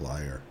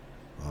supplier.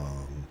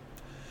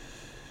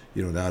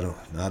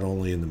 Not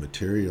only in the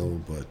material,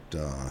 but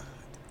the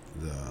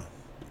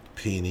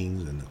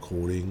paintings and the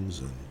coatings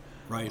and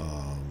right.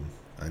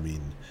 I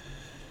mean,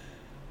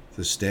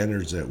 the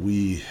standards that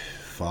we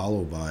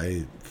follow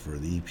by for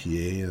the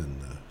EPA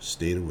and the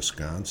state of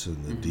Wisconsin,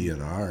 the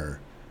DNR,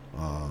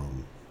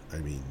 I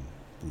mean,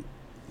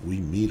 we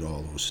meet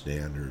all those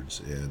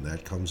standards, and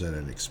that comes at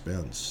an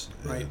expense.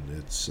 Right. And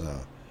it's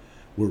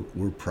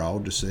we're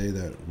proud to say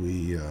that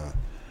we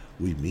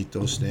meet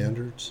those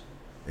standards,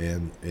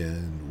 and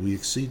we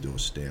exceed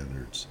those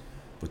standards.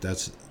 But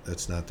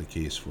that's not the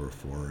case for a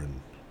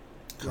foreign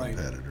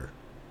competitor.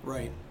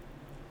 Right.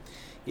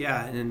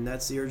 Yeah, and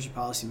that's the urge of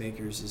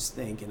policymakers is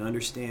think and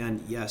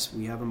understand, yes,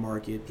 we have a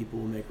market, people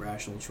will make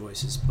rational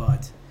choices,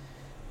 but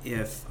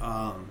if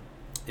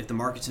the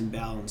market's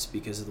imbalanced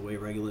because of the way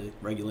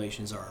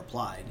regulations are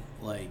applied,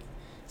 like,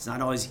 it's not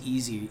always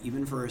easy,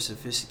 even for a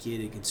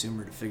sophisticated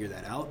consumer, to figure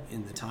that out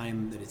in the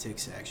time that it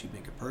takes to actually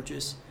make a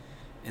purchase,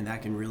 and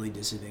that can really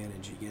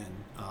disadvantage, again,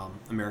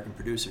 American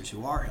producers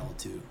who are held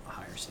to a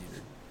higher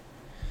standard.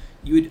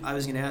 I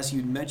was going to ask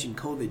you, mentioned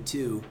COVID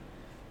too.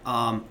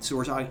 So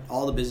we're talking,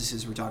 all the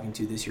businesses we're talking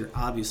to this year,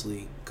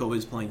 obviously COVID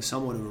is playing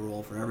somewhat of a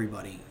role for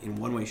everybody in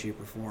one way,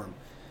 shape, or form.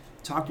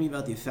 Talk to me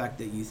about the effect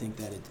that you think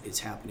that it's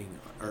happening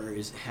or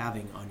is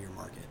having on your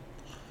market.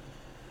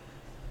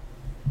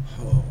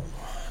 Oh,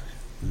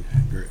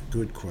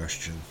 good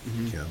question,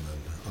 Kevin.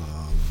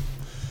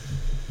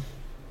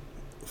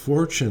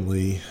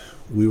 Fortunately,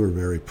 we were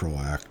very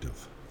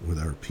proactive with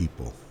our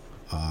people.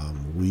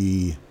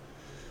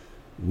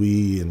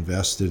 We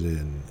invested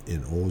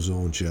in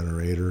ozone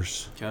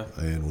generators,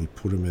 and we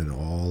put them in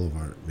all of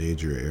our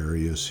major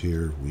areas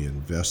here. We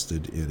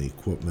invested in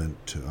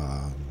equipment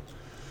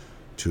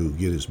to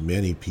get as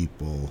many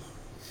people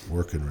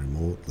working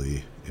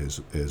remotely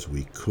as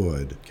we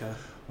could.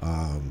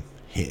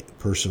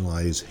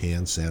 Personalized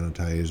hand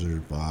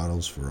sanitizer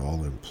bottles for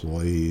all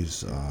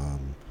employees.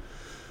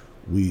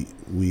 We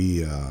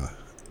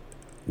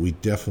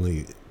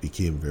definitely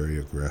became very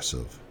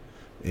aggressive,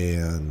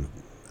 and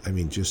I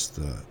mean, just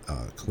the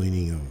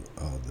cleaning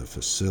of the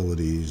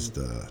facilities,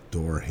 the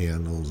door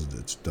handles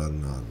that's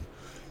done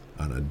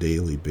on a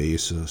daily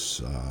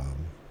basis.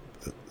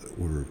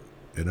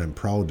 And I'm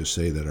proud to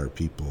say that our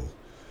people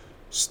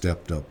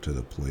stepped up to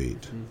the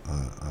plate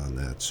on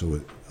that.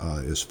 So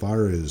as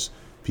far as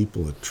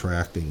people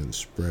attracting and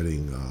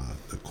spreading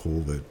the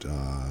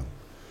COVID,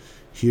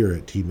 here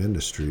at Team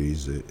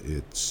Industries,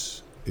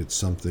 it's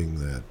something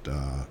that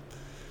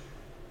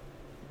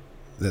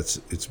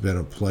it's been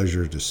a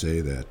pleasure to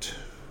say that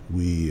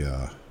we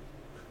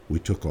we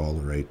took all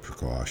the right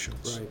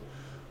precautions. Right.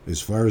 As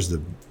far as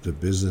the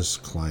business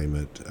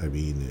climate, I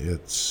mean,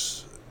 it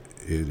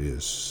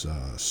is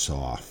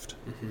soft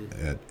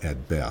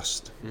at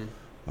best,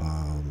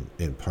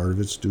 and part of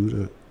it's due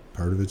to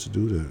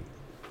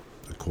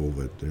the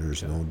COVID.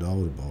 There's no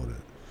doubt about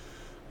it.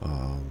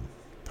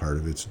 Part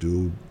of it's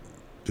due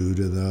to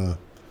the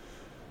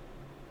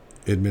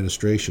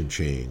administration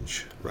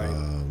change. Right.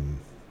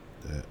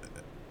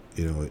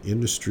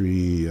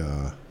 Industry.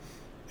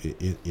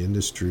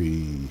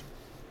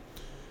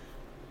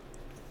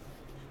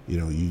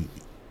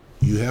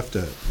 You have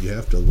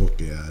to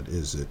look at,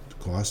 is it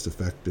cost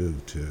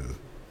effective to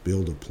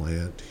build a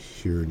plant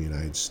here in the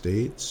United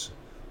States,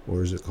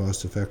 or is it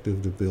cost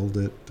effective to build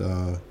it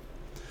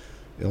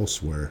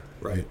elsewhere,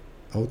 right,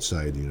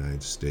 outside the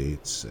United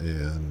States?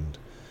 And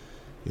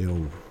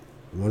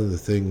one of the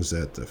things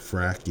that the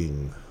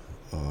fracking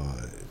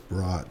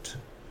brought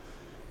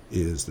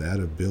is that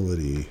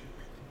ability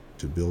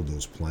to build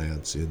those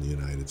plants in the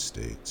United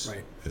States,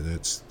 right, and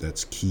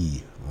that's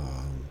key.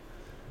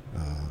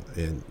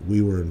 And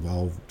we were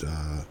involved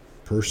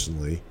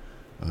personally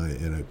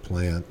in a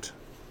plant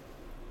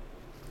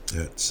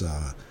that's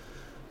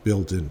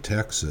built in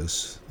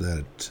Texas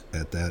that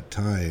at that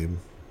time,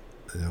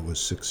 and that was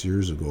 6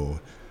 years ago,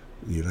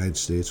 the United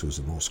States was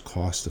the most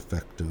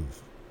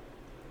cost-effective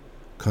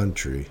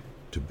country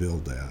to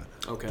build that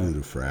due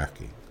to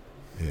fracking.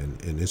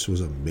 And this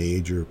was a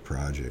major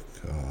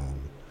project.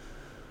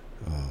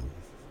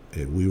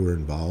 We were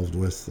involved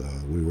with.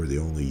 We were the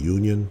only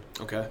union.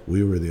 Okay.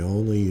 We were the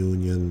only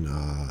union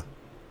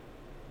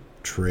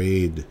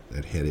trade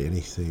that had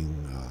anything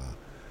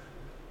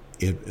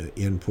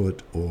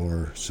input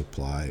or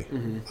supply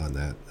on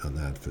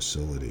that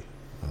facility.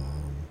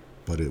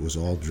 But it was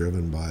all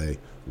driven by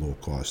low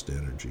cost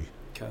energy.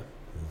 Okay.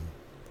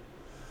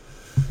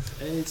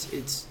 And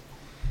it's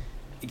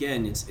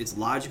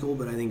logical,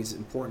 but I think it's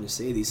important to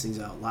say these things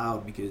out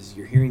loud, because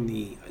you're hearing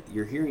the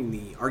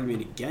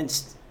argument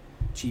against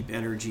cheap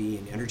energy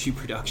and energy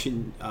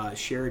production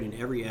shared in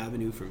every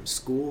avenue, from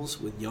schools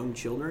with young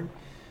children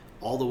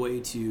all the way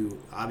to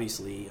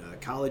obviously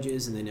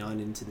colleges, and then on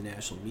into the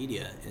national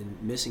media.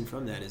 And missing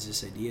from that is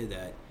this idea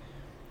that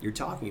you're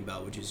talking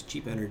about, which is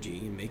cheap energy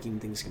and making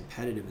things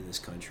competitive in this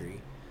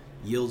country,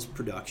 yields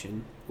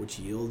production, which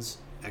yields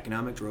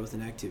economic growth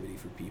and activity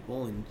for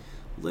people, and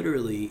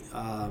literally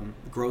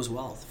grows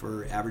wealth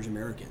for average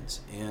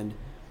Americans. And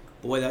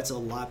boy, that's a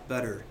lot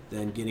better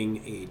than getting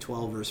a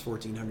 $1,200 versus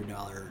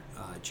 $1,400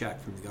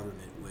 check from the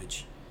government,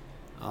 which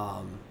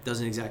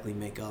doesn't exactly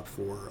make up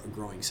for a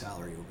growing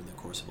salary over the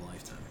course of a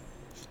lifetime.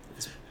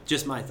 It's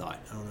just my thought.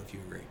 I don't know if you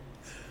agree.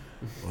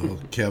 Well,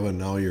 Kevin,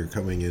 now you're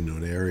coming into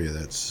an area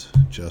that's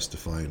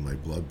justifying my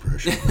blood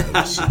pressure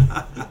medicine.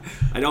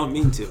 I don't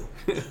mean to.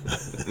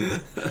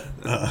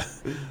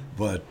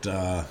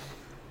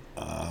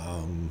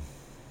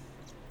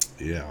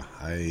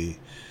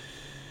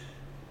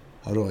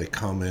 How do I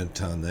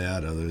comment on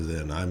that other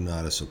than I'm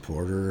not a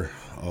supporter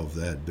of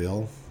that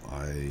bill?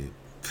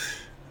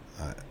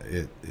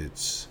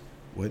 It's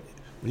when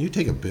you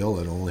take a bill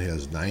that only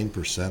has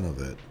 9% of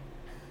it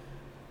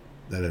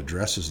that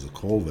addresses the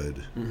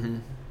COVID,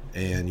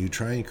 and you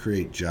try and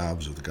create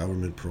jobs with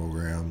government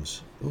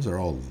programs, those are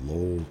all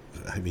low.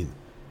 I mean,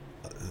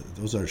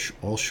 those are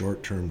all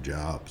short-term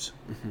jobs,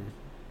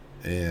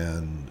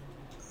 and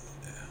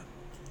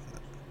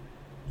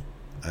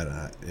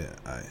I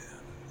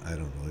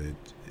don't know.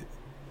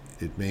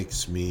 It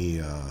makes me.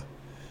 It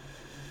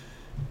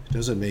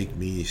doesn't make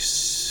me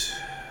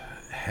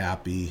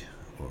happy,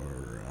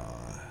 or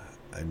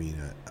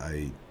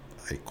I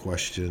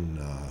question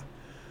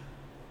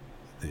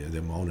the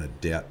amount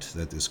of debt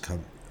that this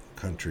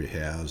country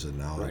has, and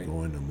now they're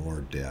going to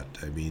more debt.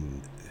 I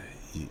mean,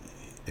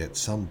 at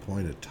some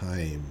point in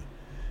time,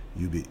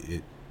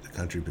 the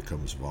country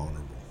becomes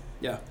vulnerable.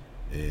 Yeah.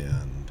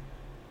 And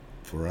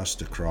for us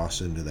to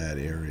cross into that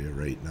area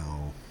right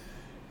now,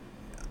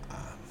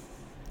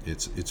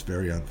 it's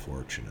very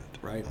unfortunate.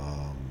 Right.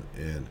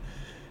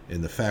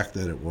 And the fact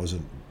that it was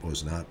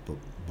not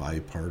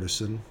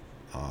bipartisan.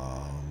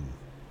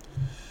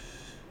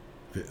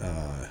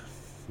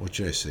 What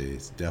should I say?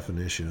 It's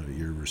definition of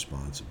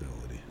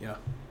irresponsibility. Yeah.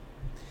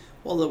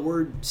 Well, the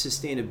word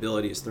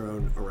sustainability is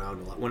thrown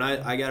around a lot. When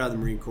I got out of the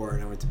Marine Corps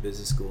and I went to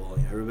business school,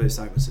 everybody's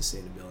talking about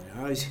sustainability.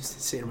 I always used to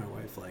say to my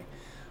wife, like,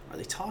 are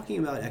they talking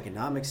about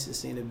economic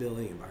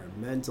sustainability,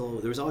 environmental?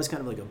 There was always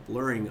kind of like a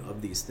blurring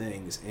of these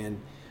things.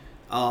 And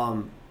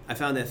I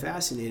found that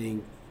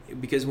fascinating,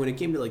 because when it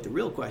came to like the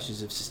real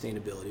questions of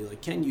sustainability,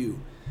 like, can you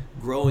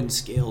grow and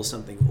scale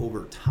something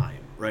over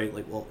time, right?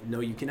 Like, well, no,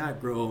 you cannot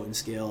grow and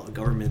scale a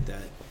government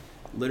that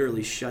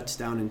literally shuts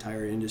down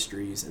entire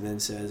industries and then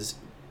says,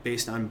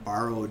 based on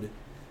borrowed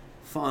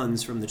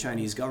funds from the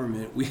Chinese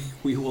government,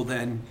 we will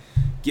then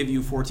give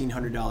you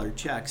 $1,400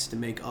 checks to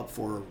make up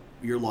for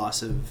your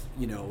loss of,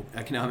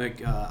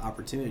 economic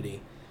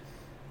opportunity.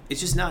 It's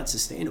just not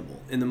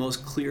sustainable. In the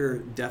most clear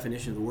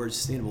definition of the word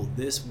sustainable,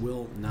 this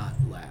will not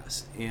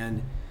last.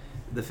 And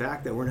the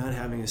fact that we're not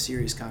having a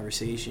serious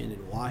conversation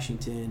in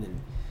Washington,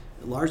 and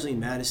largely in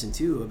Madison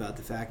too, about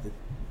the fact that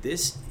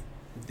this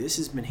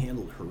has been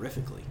handled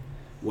horrifically.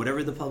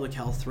 Whatever the public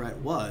health threat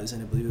was,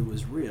 and I believe it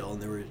was real,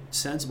 and there were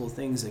sensible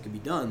things that could be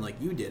done,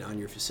 like you did on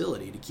your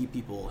facility, to keep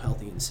people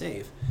healthy and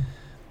safe.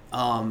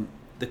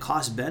 The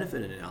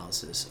cost-benefit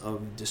analysis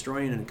of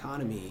destroying an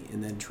economy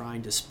and then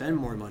trying to spend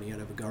more money out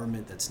of a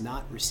government that's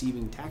not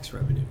receiving tax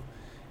revenue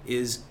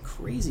is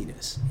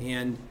craziness.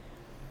 And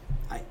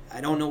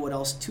I don't know what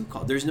else to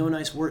call it. There's no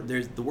nice word.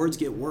 The words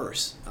get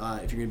worse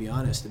if you're going to be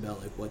honest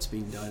about like what's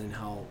being done and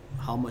how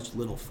much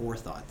little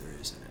forethought there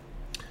is in it.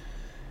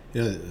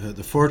 Yeah,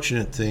 the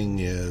fortunate thing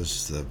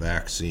is the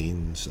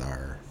vaccines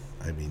are,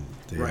 I mean,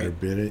 they're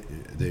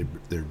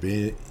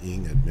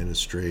being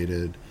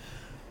administrated,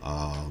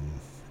 and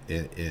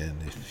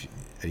if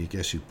I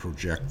guess you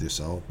project this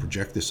out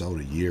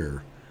a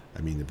year,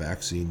 I mean, the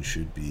vaccine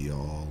should be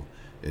all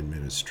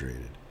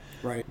administrated.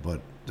 Right.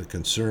 But the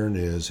concern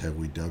is, have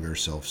we dug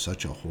ourselves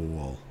such a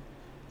hole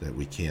that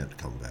we can't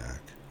come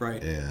back?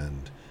 Right.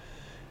 And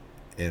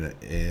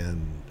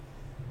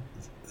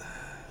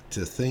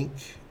to think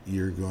that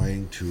you're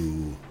going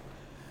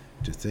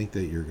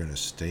to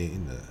stay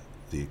in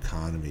the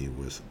economy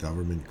with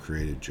government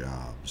created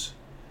jobs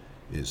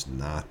is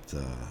not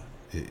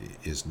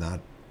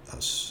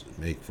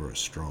make for a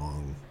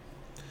strong,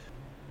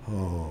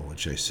 what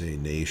should I say,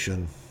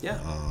 nation. Yeah.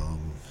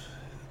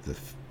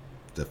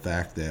 The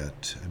fact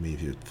that, I mean,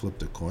 if you flip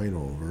the coin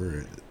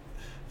over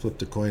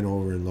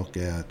and look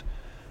at,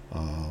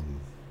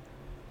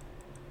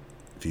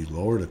 if you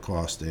lower the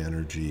cost of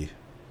energy,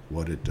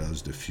 what it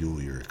does to fuel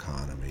your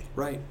economy,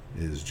 right,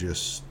 is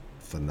just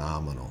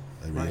phenomenal.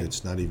 I mean, right.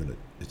 it's not even a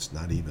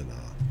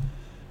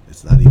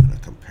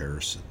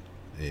comparison.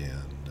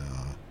 And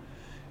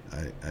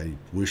I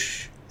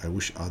wish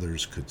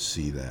others could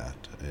see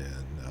that.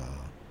 And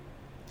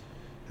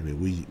I mean,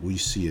 we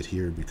see it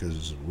here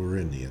because we're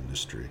in the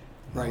industry.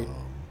 Right.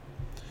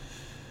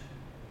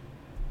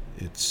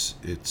 It's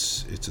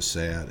a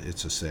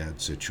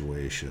sad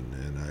situation,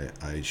 and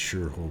I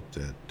sure hope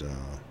that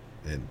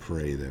and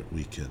pray that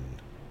we can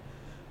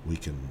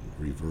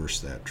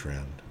reverse that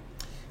trend.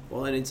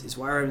 Well, and it's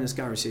why we're having this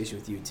conversation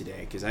with you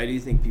today, because I do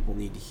think people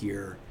need to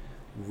hear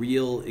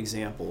real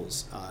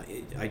examples,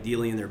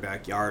 ideally in their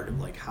backyard, of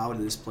like how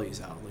this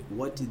plays out. Like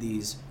what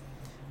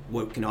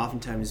can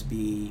oftentimes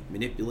be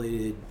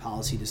manipulated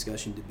policy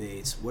discussion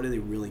debates, what do they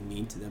really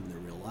mean to them in their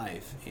real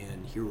life?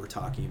 And here we're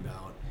talking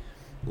about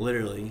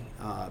literally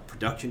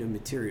production of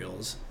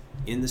materials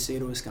in the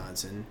state of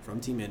Wisconsin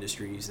from Team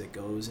Industries that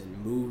goes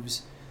and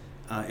moves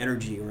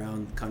energy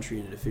around the country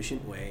in an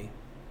efficient way.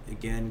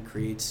 Again,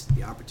 creates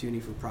the opportunity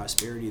for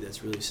prosperity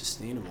that's really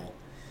sustainable.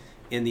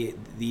 And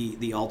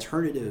the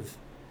alternative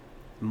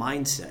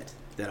mindset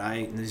that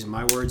and these are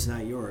my words,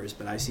 not yours,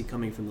 but I see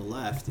coming from the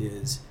left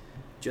is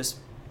just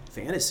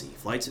fantasy,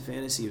 flights of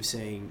fantasy of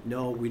saying,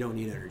 no, we don't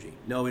need energy.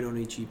 No, we don't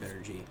need cheap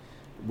energy.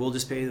 We'll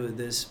just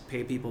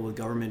pay people with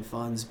government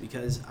funds,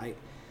 because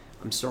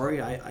I'm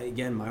sorry, I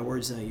again, my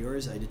words, not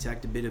yours, I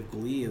detect a bit of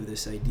glee of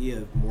this idea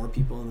of more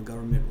people in the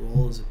government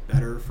role is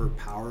better for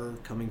power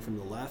coming from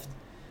the left.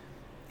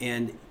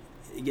 And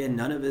again,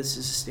 none of this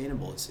is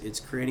sustainable.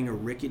 It's creating a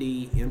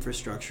rickety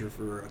infrastructure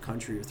for a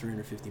country of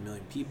 350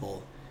 million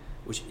people,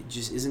 which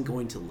just isn't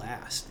going to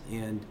last.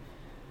 And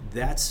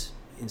that's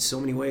in so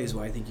many ways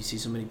why I think you see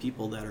so many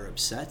people that are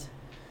upset.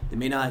 They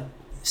may not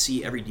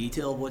see every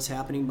detail of what's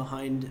happening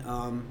behind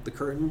the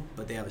curtain,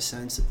 but they have a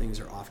sense that things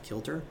are off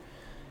kilter.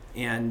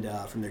 And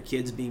from their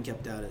kids being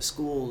kept out of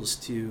schools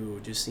to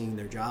just seeing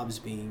their jobs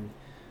being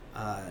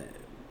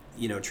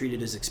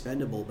treated as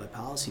expendable by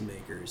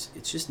policymakers,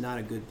 it's just not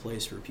a good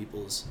place for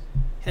people's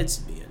heads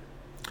to be in.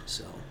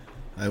 So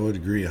I would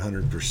agree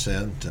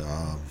 100%.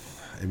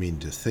 I mean,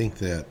 to think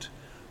that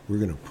we're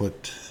going to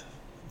put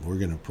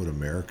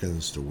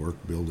Americans to work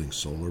building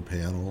solar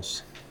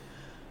panels.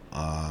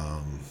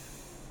 I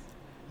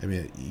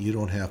mean, you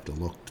don't have to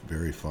look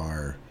very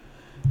far.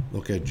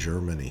 Look at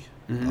Germany.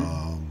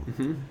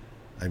 Mm-hmm.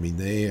 I mean,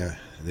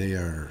 they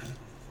are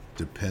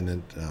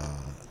dependent.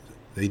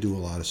 They do a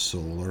lot of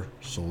solar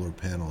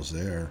panels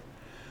there.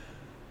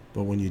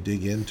 But when you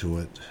dig into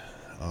it,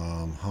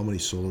 how many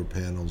solar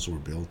panels were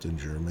built in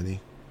Germany?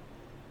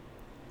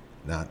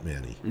 Not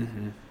many.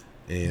 Mm-hmm.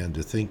 And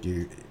to think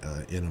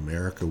in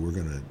America we're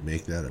going to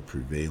make that a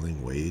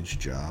prevailing wage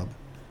job,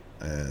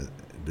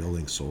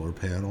 building solar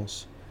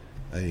panels.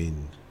 I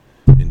mean,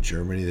 in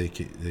Germany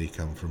they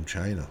come from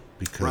China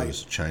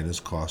because right. China's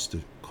cost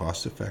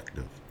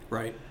effective.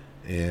 Right.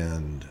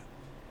 And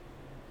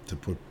to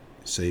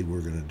say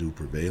we're going to do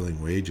prevailing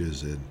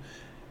wages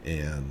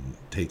and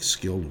take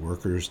skilled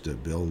workers to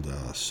build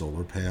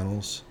solar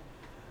panels,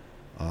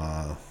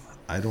 I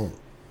don't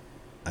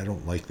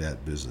like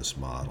that business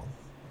model.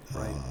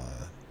 Right.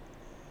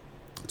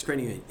 It's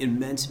creating an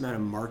immense amount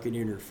of market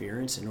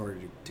interference in order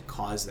to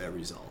cause that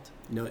result.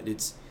 No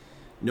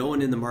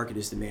one in the market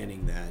is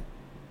demanding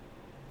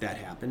that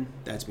happen.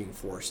 That's being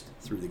forced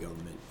through the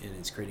government, and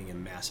it's creating a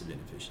massive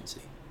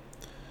inefficiency.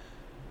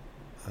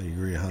 I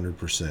agree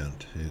 100%.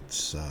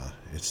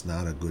 It's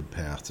not a good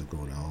path to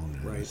go down,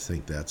 and I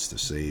think that's the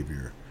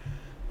savior.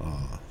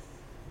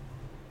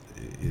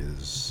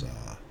 Is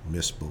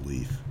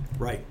misbelief.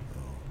 Right.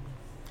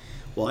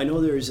 Well, I know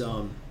there's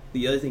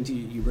the other thing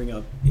you bring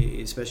up,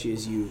 especially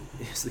as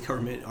the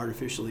government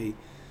artificially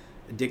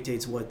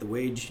dictates what the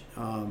wage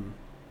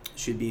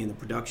should be in the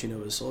production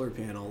of a solar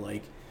panel.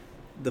 Like,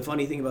 the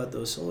funny thing about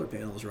those solar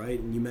panels, right?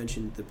 And you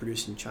mentioned they're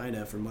produced in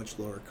China for much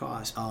lower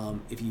cost.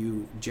 If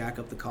you jack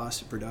up the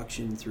cost of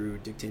production through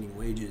dictating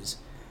wages,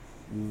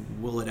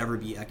 will it ever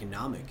be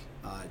economic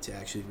to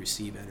actually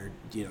receive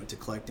energy, to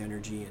collect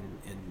energy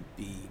and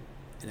be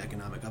an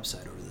economic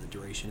upside over the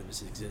duration of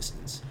its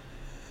existence?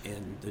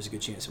 And there's a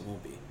good chance it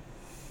won't be.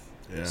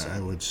 Yeah, so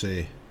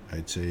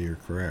I'd say you're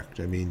correct.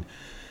 I mean,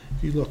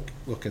 if you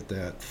look at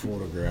that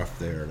photograph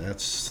there,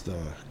 that's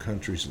the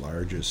country's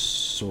largest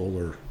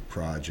solar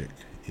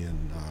project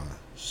in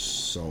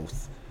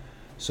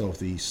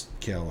southeast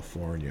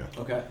California.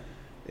 Okay.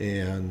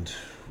 And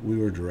we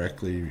were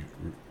directly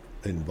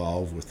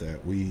involved with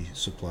that. We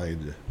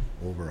supplied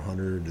over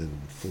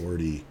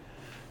 140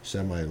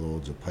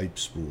 semi-loads of pipe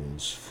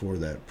spools for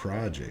that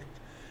project.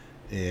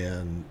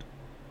 And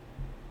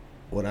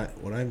what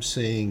I'm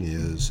saying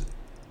is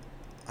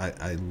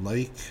I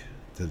like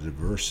the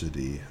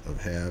diversity of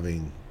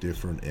having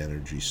different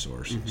energy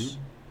sources.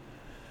 Mm-hmm.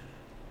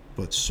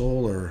 But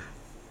solar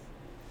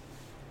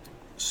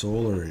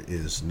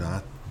is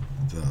not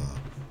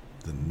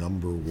the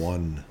number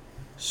one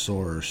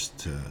source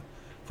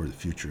for the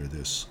future of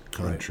this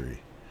country. Right.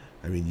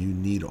 I mean, you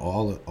need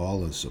all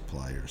the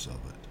suppliers of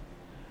it.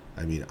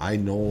 I mean, I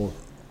know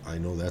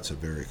that's a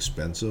very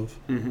expensive.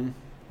 Mm-hmm.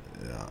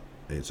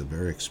 It's a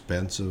very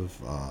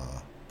expensive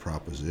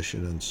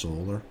proposition in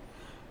solar.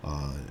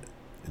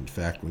 In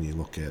fact, when you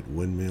look at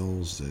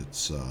windmills,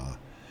 it's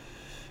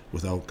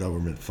without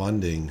government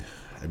funding.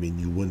 I mean,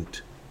 you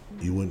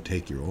wouldn't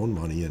take your own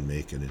money and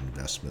make an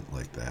investment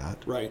like that.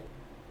 Right.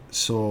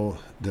 So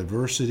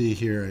diversity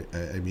here.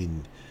 I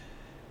mean,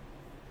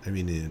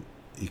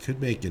 you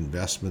could make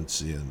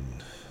investments in.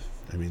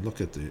 I mean,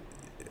 look at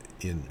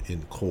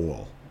in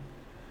coal.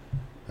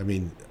 I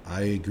mean,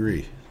 I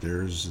agree.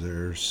 There's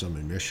some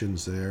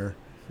emissions there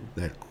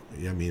that,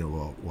 I mean,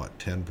 about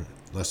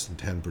less than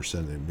 10%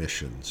 of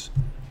emissions.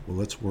 Well,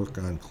 let's work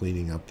on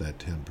cleaning up that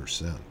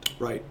 10%.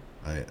 Right.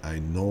 I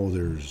know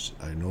there's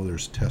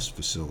test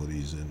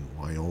facilities in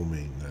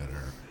Wyoming that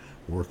are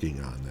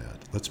working on that.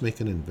 Let's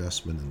make an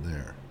investment in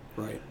there.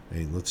 Right. I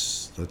mean,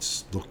 let's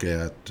look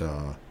at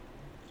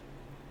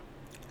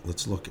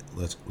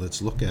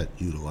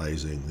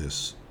utilizing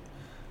this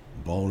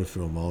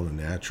bountiful amount of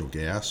natural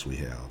gas we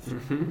have.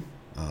 Mm-hmm.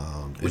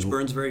 Which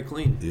burns very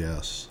clean.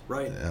 Yes.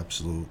 Right.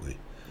 Absolutely.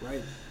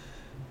 Right.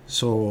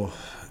 So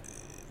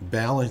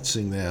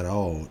balancing that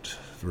out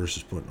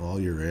versus putting all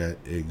your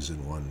eggs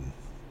in one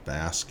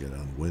basket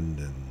on wind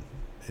and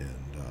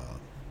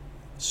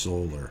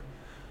solar,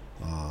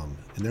 and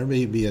there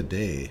may be a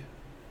day,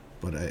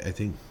 but I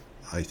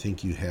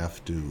think you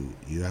have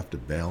to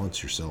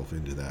balance yourself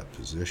into that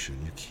position.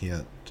 You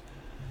can't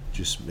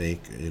just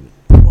make in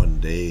one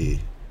day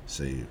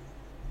say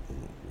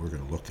we're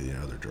going to look in the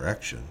other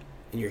direction.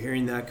 And you're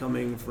hearing that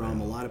coming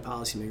from a lot of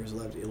policymakers.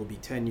 It'll be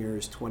 10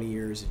 years, 20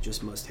 years. It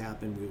just must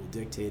happen. We will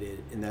dictate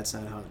it. And that's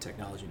not how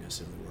technology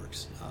necessarily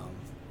works.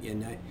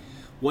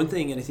 One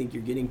thing, and I think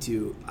you're getting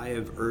to, I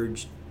have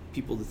urged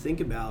people to think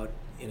about,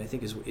 and I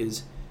think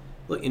is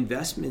look,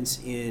 investments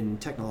in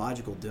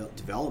technological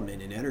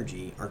development in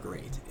energy are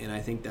great. And I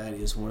think that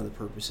is one of the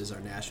purposes our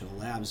national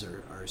labs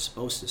are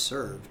supposed to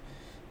serve,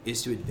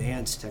 is to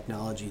advance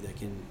technology that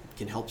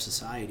can help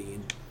society.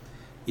 And,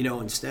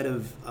 instead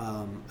of,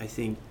 I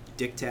think,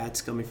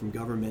 diktats coming from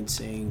government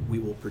saying we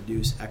will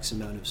produce X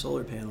amount of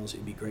solar panels,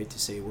 it'd be great to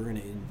say we're going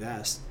to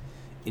invest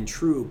in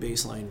true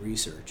baseline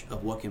research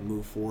of what can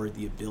move forward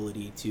the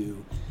ability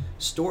to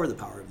store the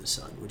power of the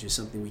sun, which is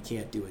something we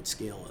can't do at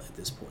scale at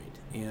this point.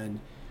 And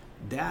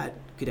that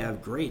could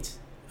have great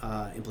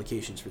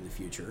implications for the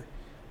future.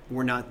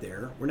 We're not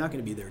there. We're not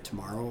going to be there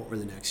tomorrow or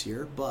the next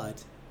year,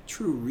 but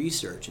true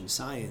research and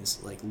science,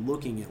 like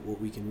looking at what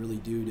we can really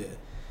do to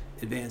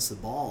advance the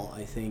ball,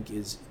 I think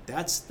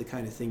that's the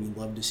kind of thing you'd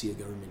love to see a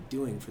government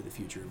doing for the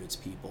future of its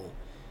people,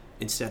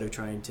 instead of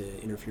trying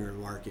to interfere in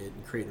the market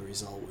and create a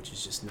result which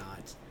is just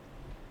not,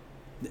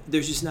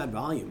 there's just not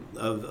volume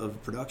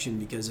of production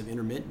because of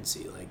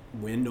intermittency. Like,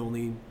 wind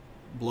only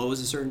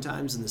blows at certain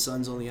times and the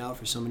sun's only out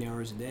for so many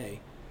hours a day.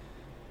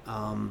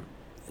 And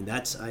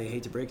that's, I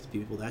hate to break it to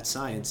people, that's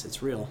science,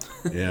 it's real.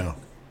 Yeah,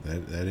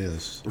 that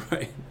is.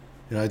 Right.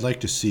 I'd like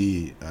to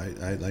see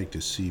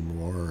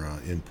more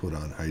input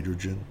on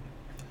hydrogen.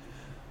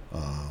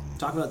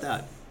 Talk about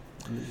that.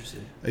 I'm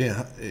interested.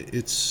 Yeah,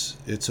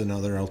 it's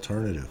another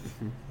alternative.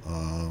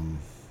 Mm-hmm.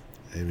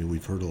 I mean,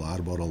 we've heard a lot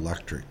about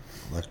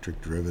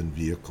electric-driven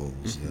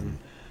vehicles,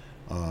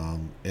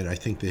 mm-hmm. And I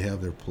think they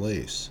have their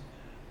place.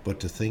 But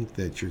to think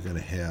that you're going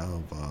to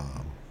have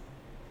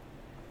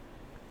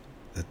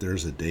that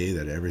there's a day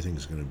that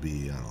everything's going to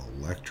be on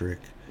electric.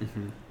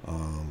 Mm-hmm.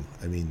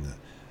 I mean,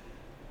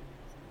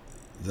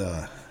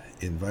 the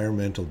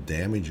environmental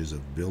damages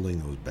of building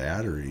those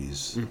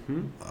batteries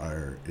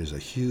is a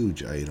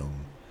huge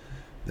item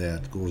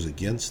that goes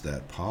against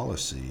that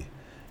policy.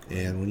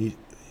 And when you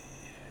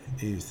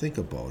think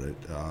about it,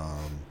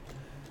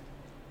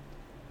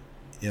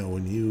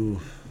 when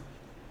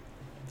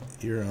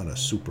you're on a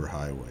super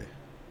highway,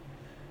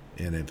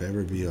 and if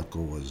every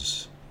vehicle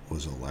was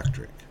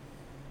electric,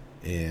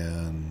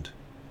 and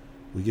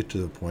we get to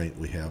the point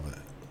we have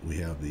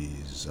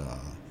these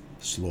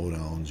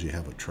slowdowns, you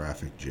have a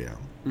traffic jam.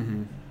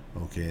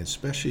 Okay,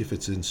 especially if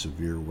it's in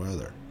severe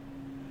weather.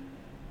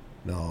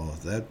 Now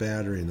that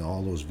battery and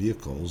all those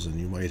vehicles, and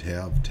you might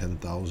have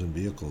 10,000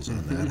 vehicles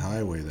on that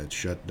highway that's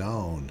shut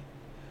down,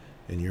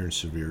 and you're in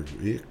severe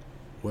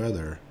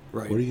weather.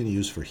 Right. What are you going to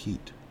use for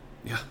heat?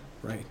 Yeah,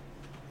 right.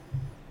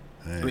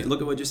 I mean,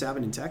 look at what just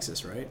happened in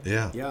Texas, right?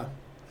 Yeah.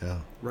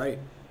 Right.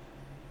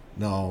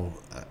 Now,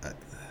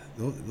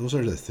 those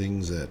are the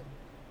things that,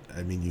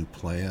 I mean, you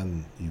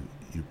plan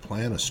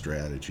a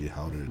strategy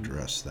how to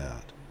address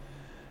that.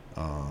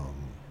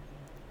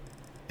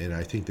 And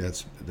I think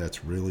that's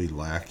really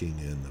lacking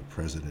in the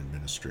present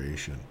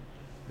administration,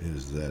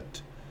 is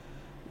that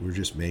we're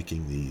just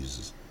making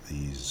these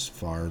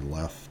far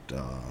left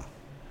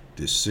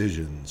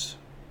decisions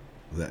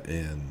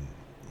and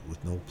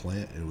with no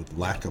plan, with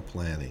lack of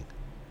planning.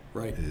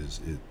 Right.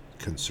 It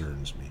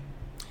concerns me.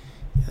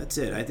 That's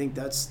it. I think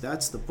that's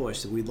the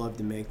push that we'd love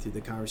to make through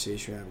the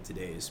conversation we're having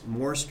today, is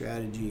more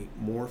strategy,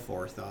 more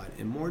forethought,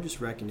 and more just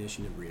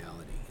recognition of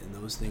reality. And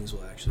those things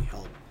will actually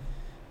help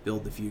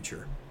build the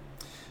future.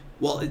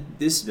 Well,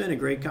 this has been a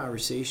great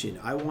conversation.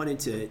 I wanted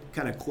to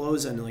kind of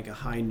close on like a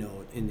high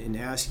note and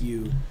ask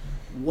you,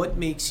 what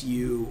makes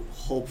you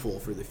hopeful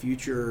for the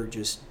future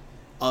just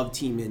of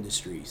Team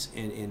Industries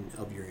and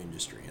of your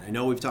industry? And I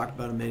know we've talked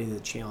about many of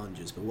the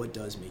challenges, but what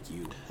does make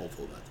you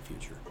hopeful about the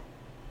future?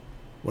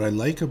 What I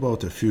like about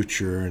the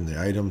future and the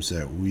items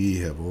that we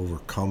have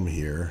overcome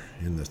here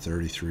in the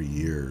 33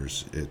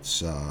 years,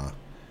 it's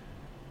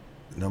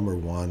number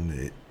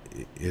one,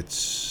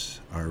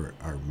 it's our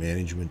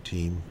management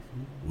team.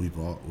 We've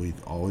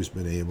always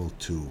been able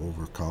to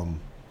overcome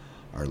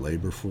our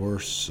labor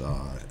force.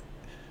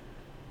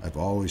 I've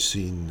always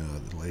seen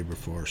the labor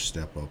force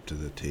step up to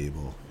the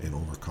table and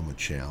overcome a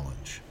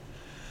challenge.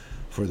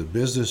 For the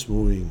business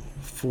moving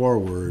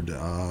forward,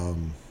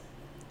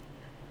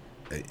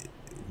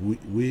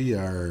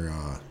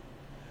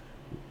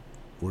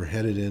 we're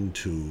headed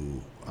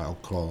into, I'll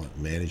call it,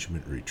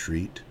 management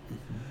retreat,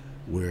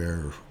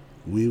 where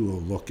we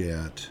will look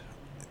at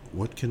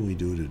what can we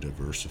do to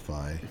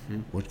diversify,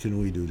 what can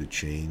we do to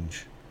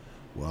change.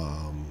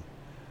 Are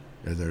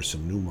there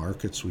some new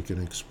markets we can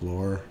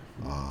explore?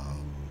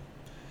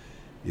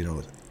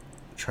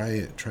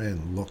 Try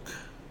and look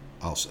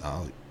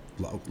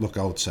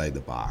outside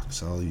the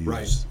box. I'll use.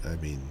 Right. I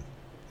mean,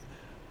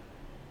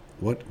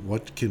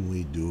 what can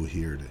we do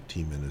here at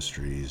Team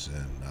Industries,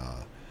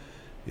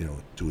 and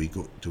do we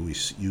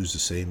use the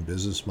same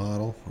business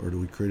model, or do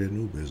we create a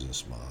new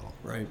business model?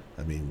 Right.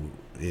 I mean,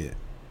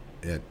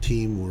 at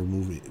Team,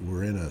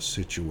 we're in a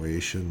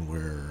situation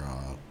where,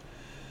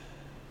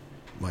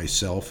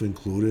 myself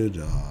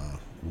included,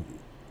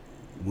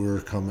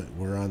 we're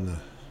on the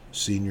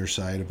senior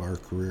side of our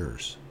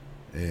careers,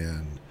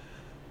 and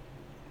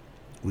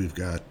we've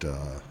got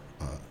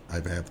I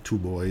have two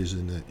boys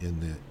in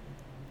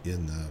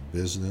the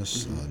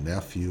business,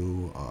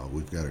 nephew.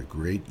 We've got a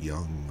great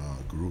young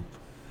group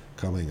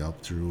coming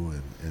up through,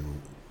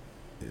 and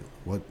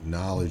what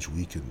knowledge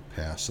we can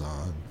pass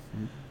on,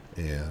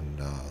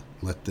 and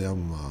let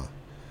them,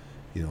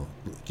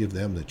 give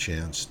them the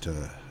chance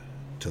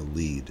to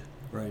lead.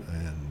 Right.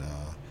 And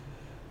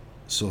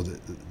so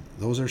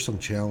those are some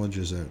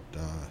challenges that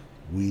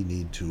we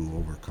need to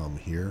overcome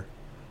here.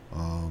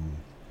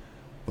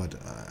 But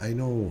I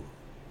know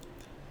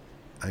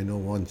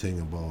one thing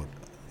about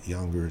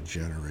younger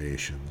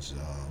generations,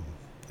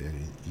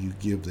 and you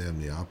give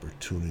them the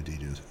opportunity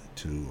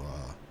to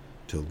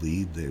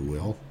lead, they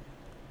will.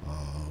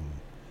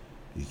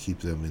 You keep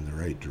them in the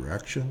right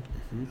direction.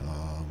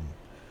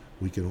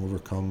 We can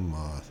overcome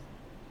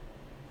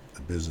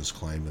the business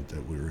climate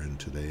that we're in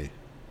today,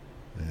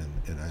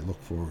 and I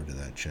look forward to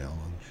that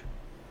challenge.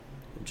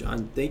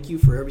 John, thank you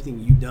for everything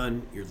you've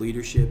done, your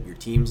leadership, your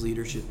team's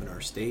leadership in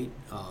our state.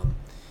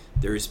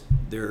 There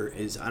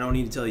is, I don't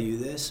need to tell you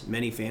this,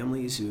 many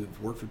families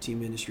who've worked for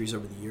Team Industries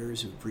over the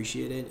years who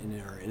appreciate it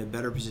and are in a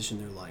better position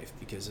in their life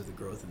because of the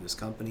growth of this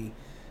company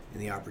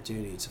and the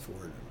opportunity it's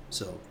afforded them.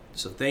 So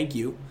thank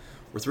you.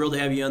 We're thrilled to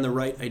have you on the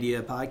Right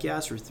Idea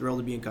podcast. We're thrilled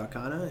to be in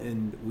Kaukauna,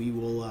 and we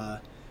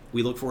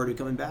look forward to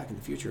coming back in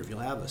the future if you'll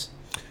have us.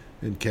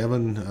 And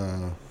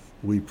Kevin,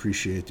 we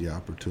appreciate the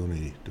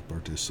opportunity to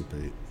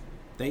participate.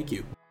 Thank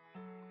you.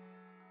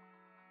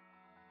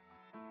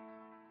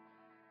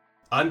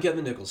 I'm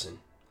Kevin Nicholson.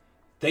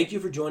 Thank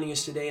you for joining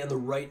us today on the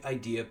Right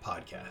Idea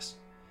podcast.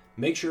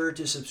 Make sure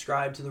to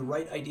subscribe to the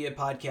Right Idea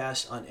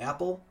podcast on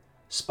Apple,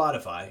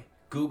 Spotify,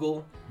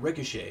 Google,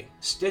 Ricochet,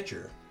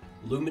 Stitcher,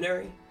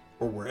 Luminary,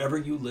 or wherever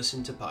you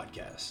listen to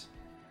podcasts.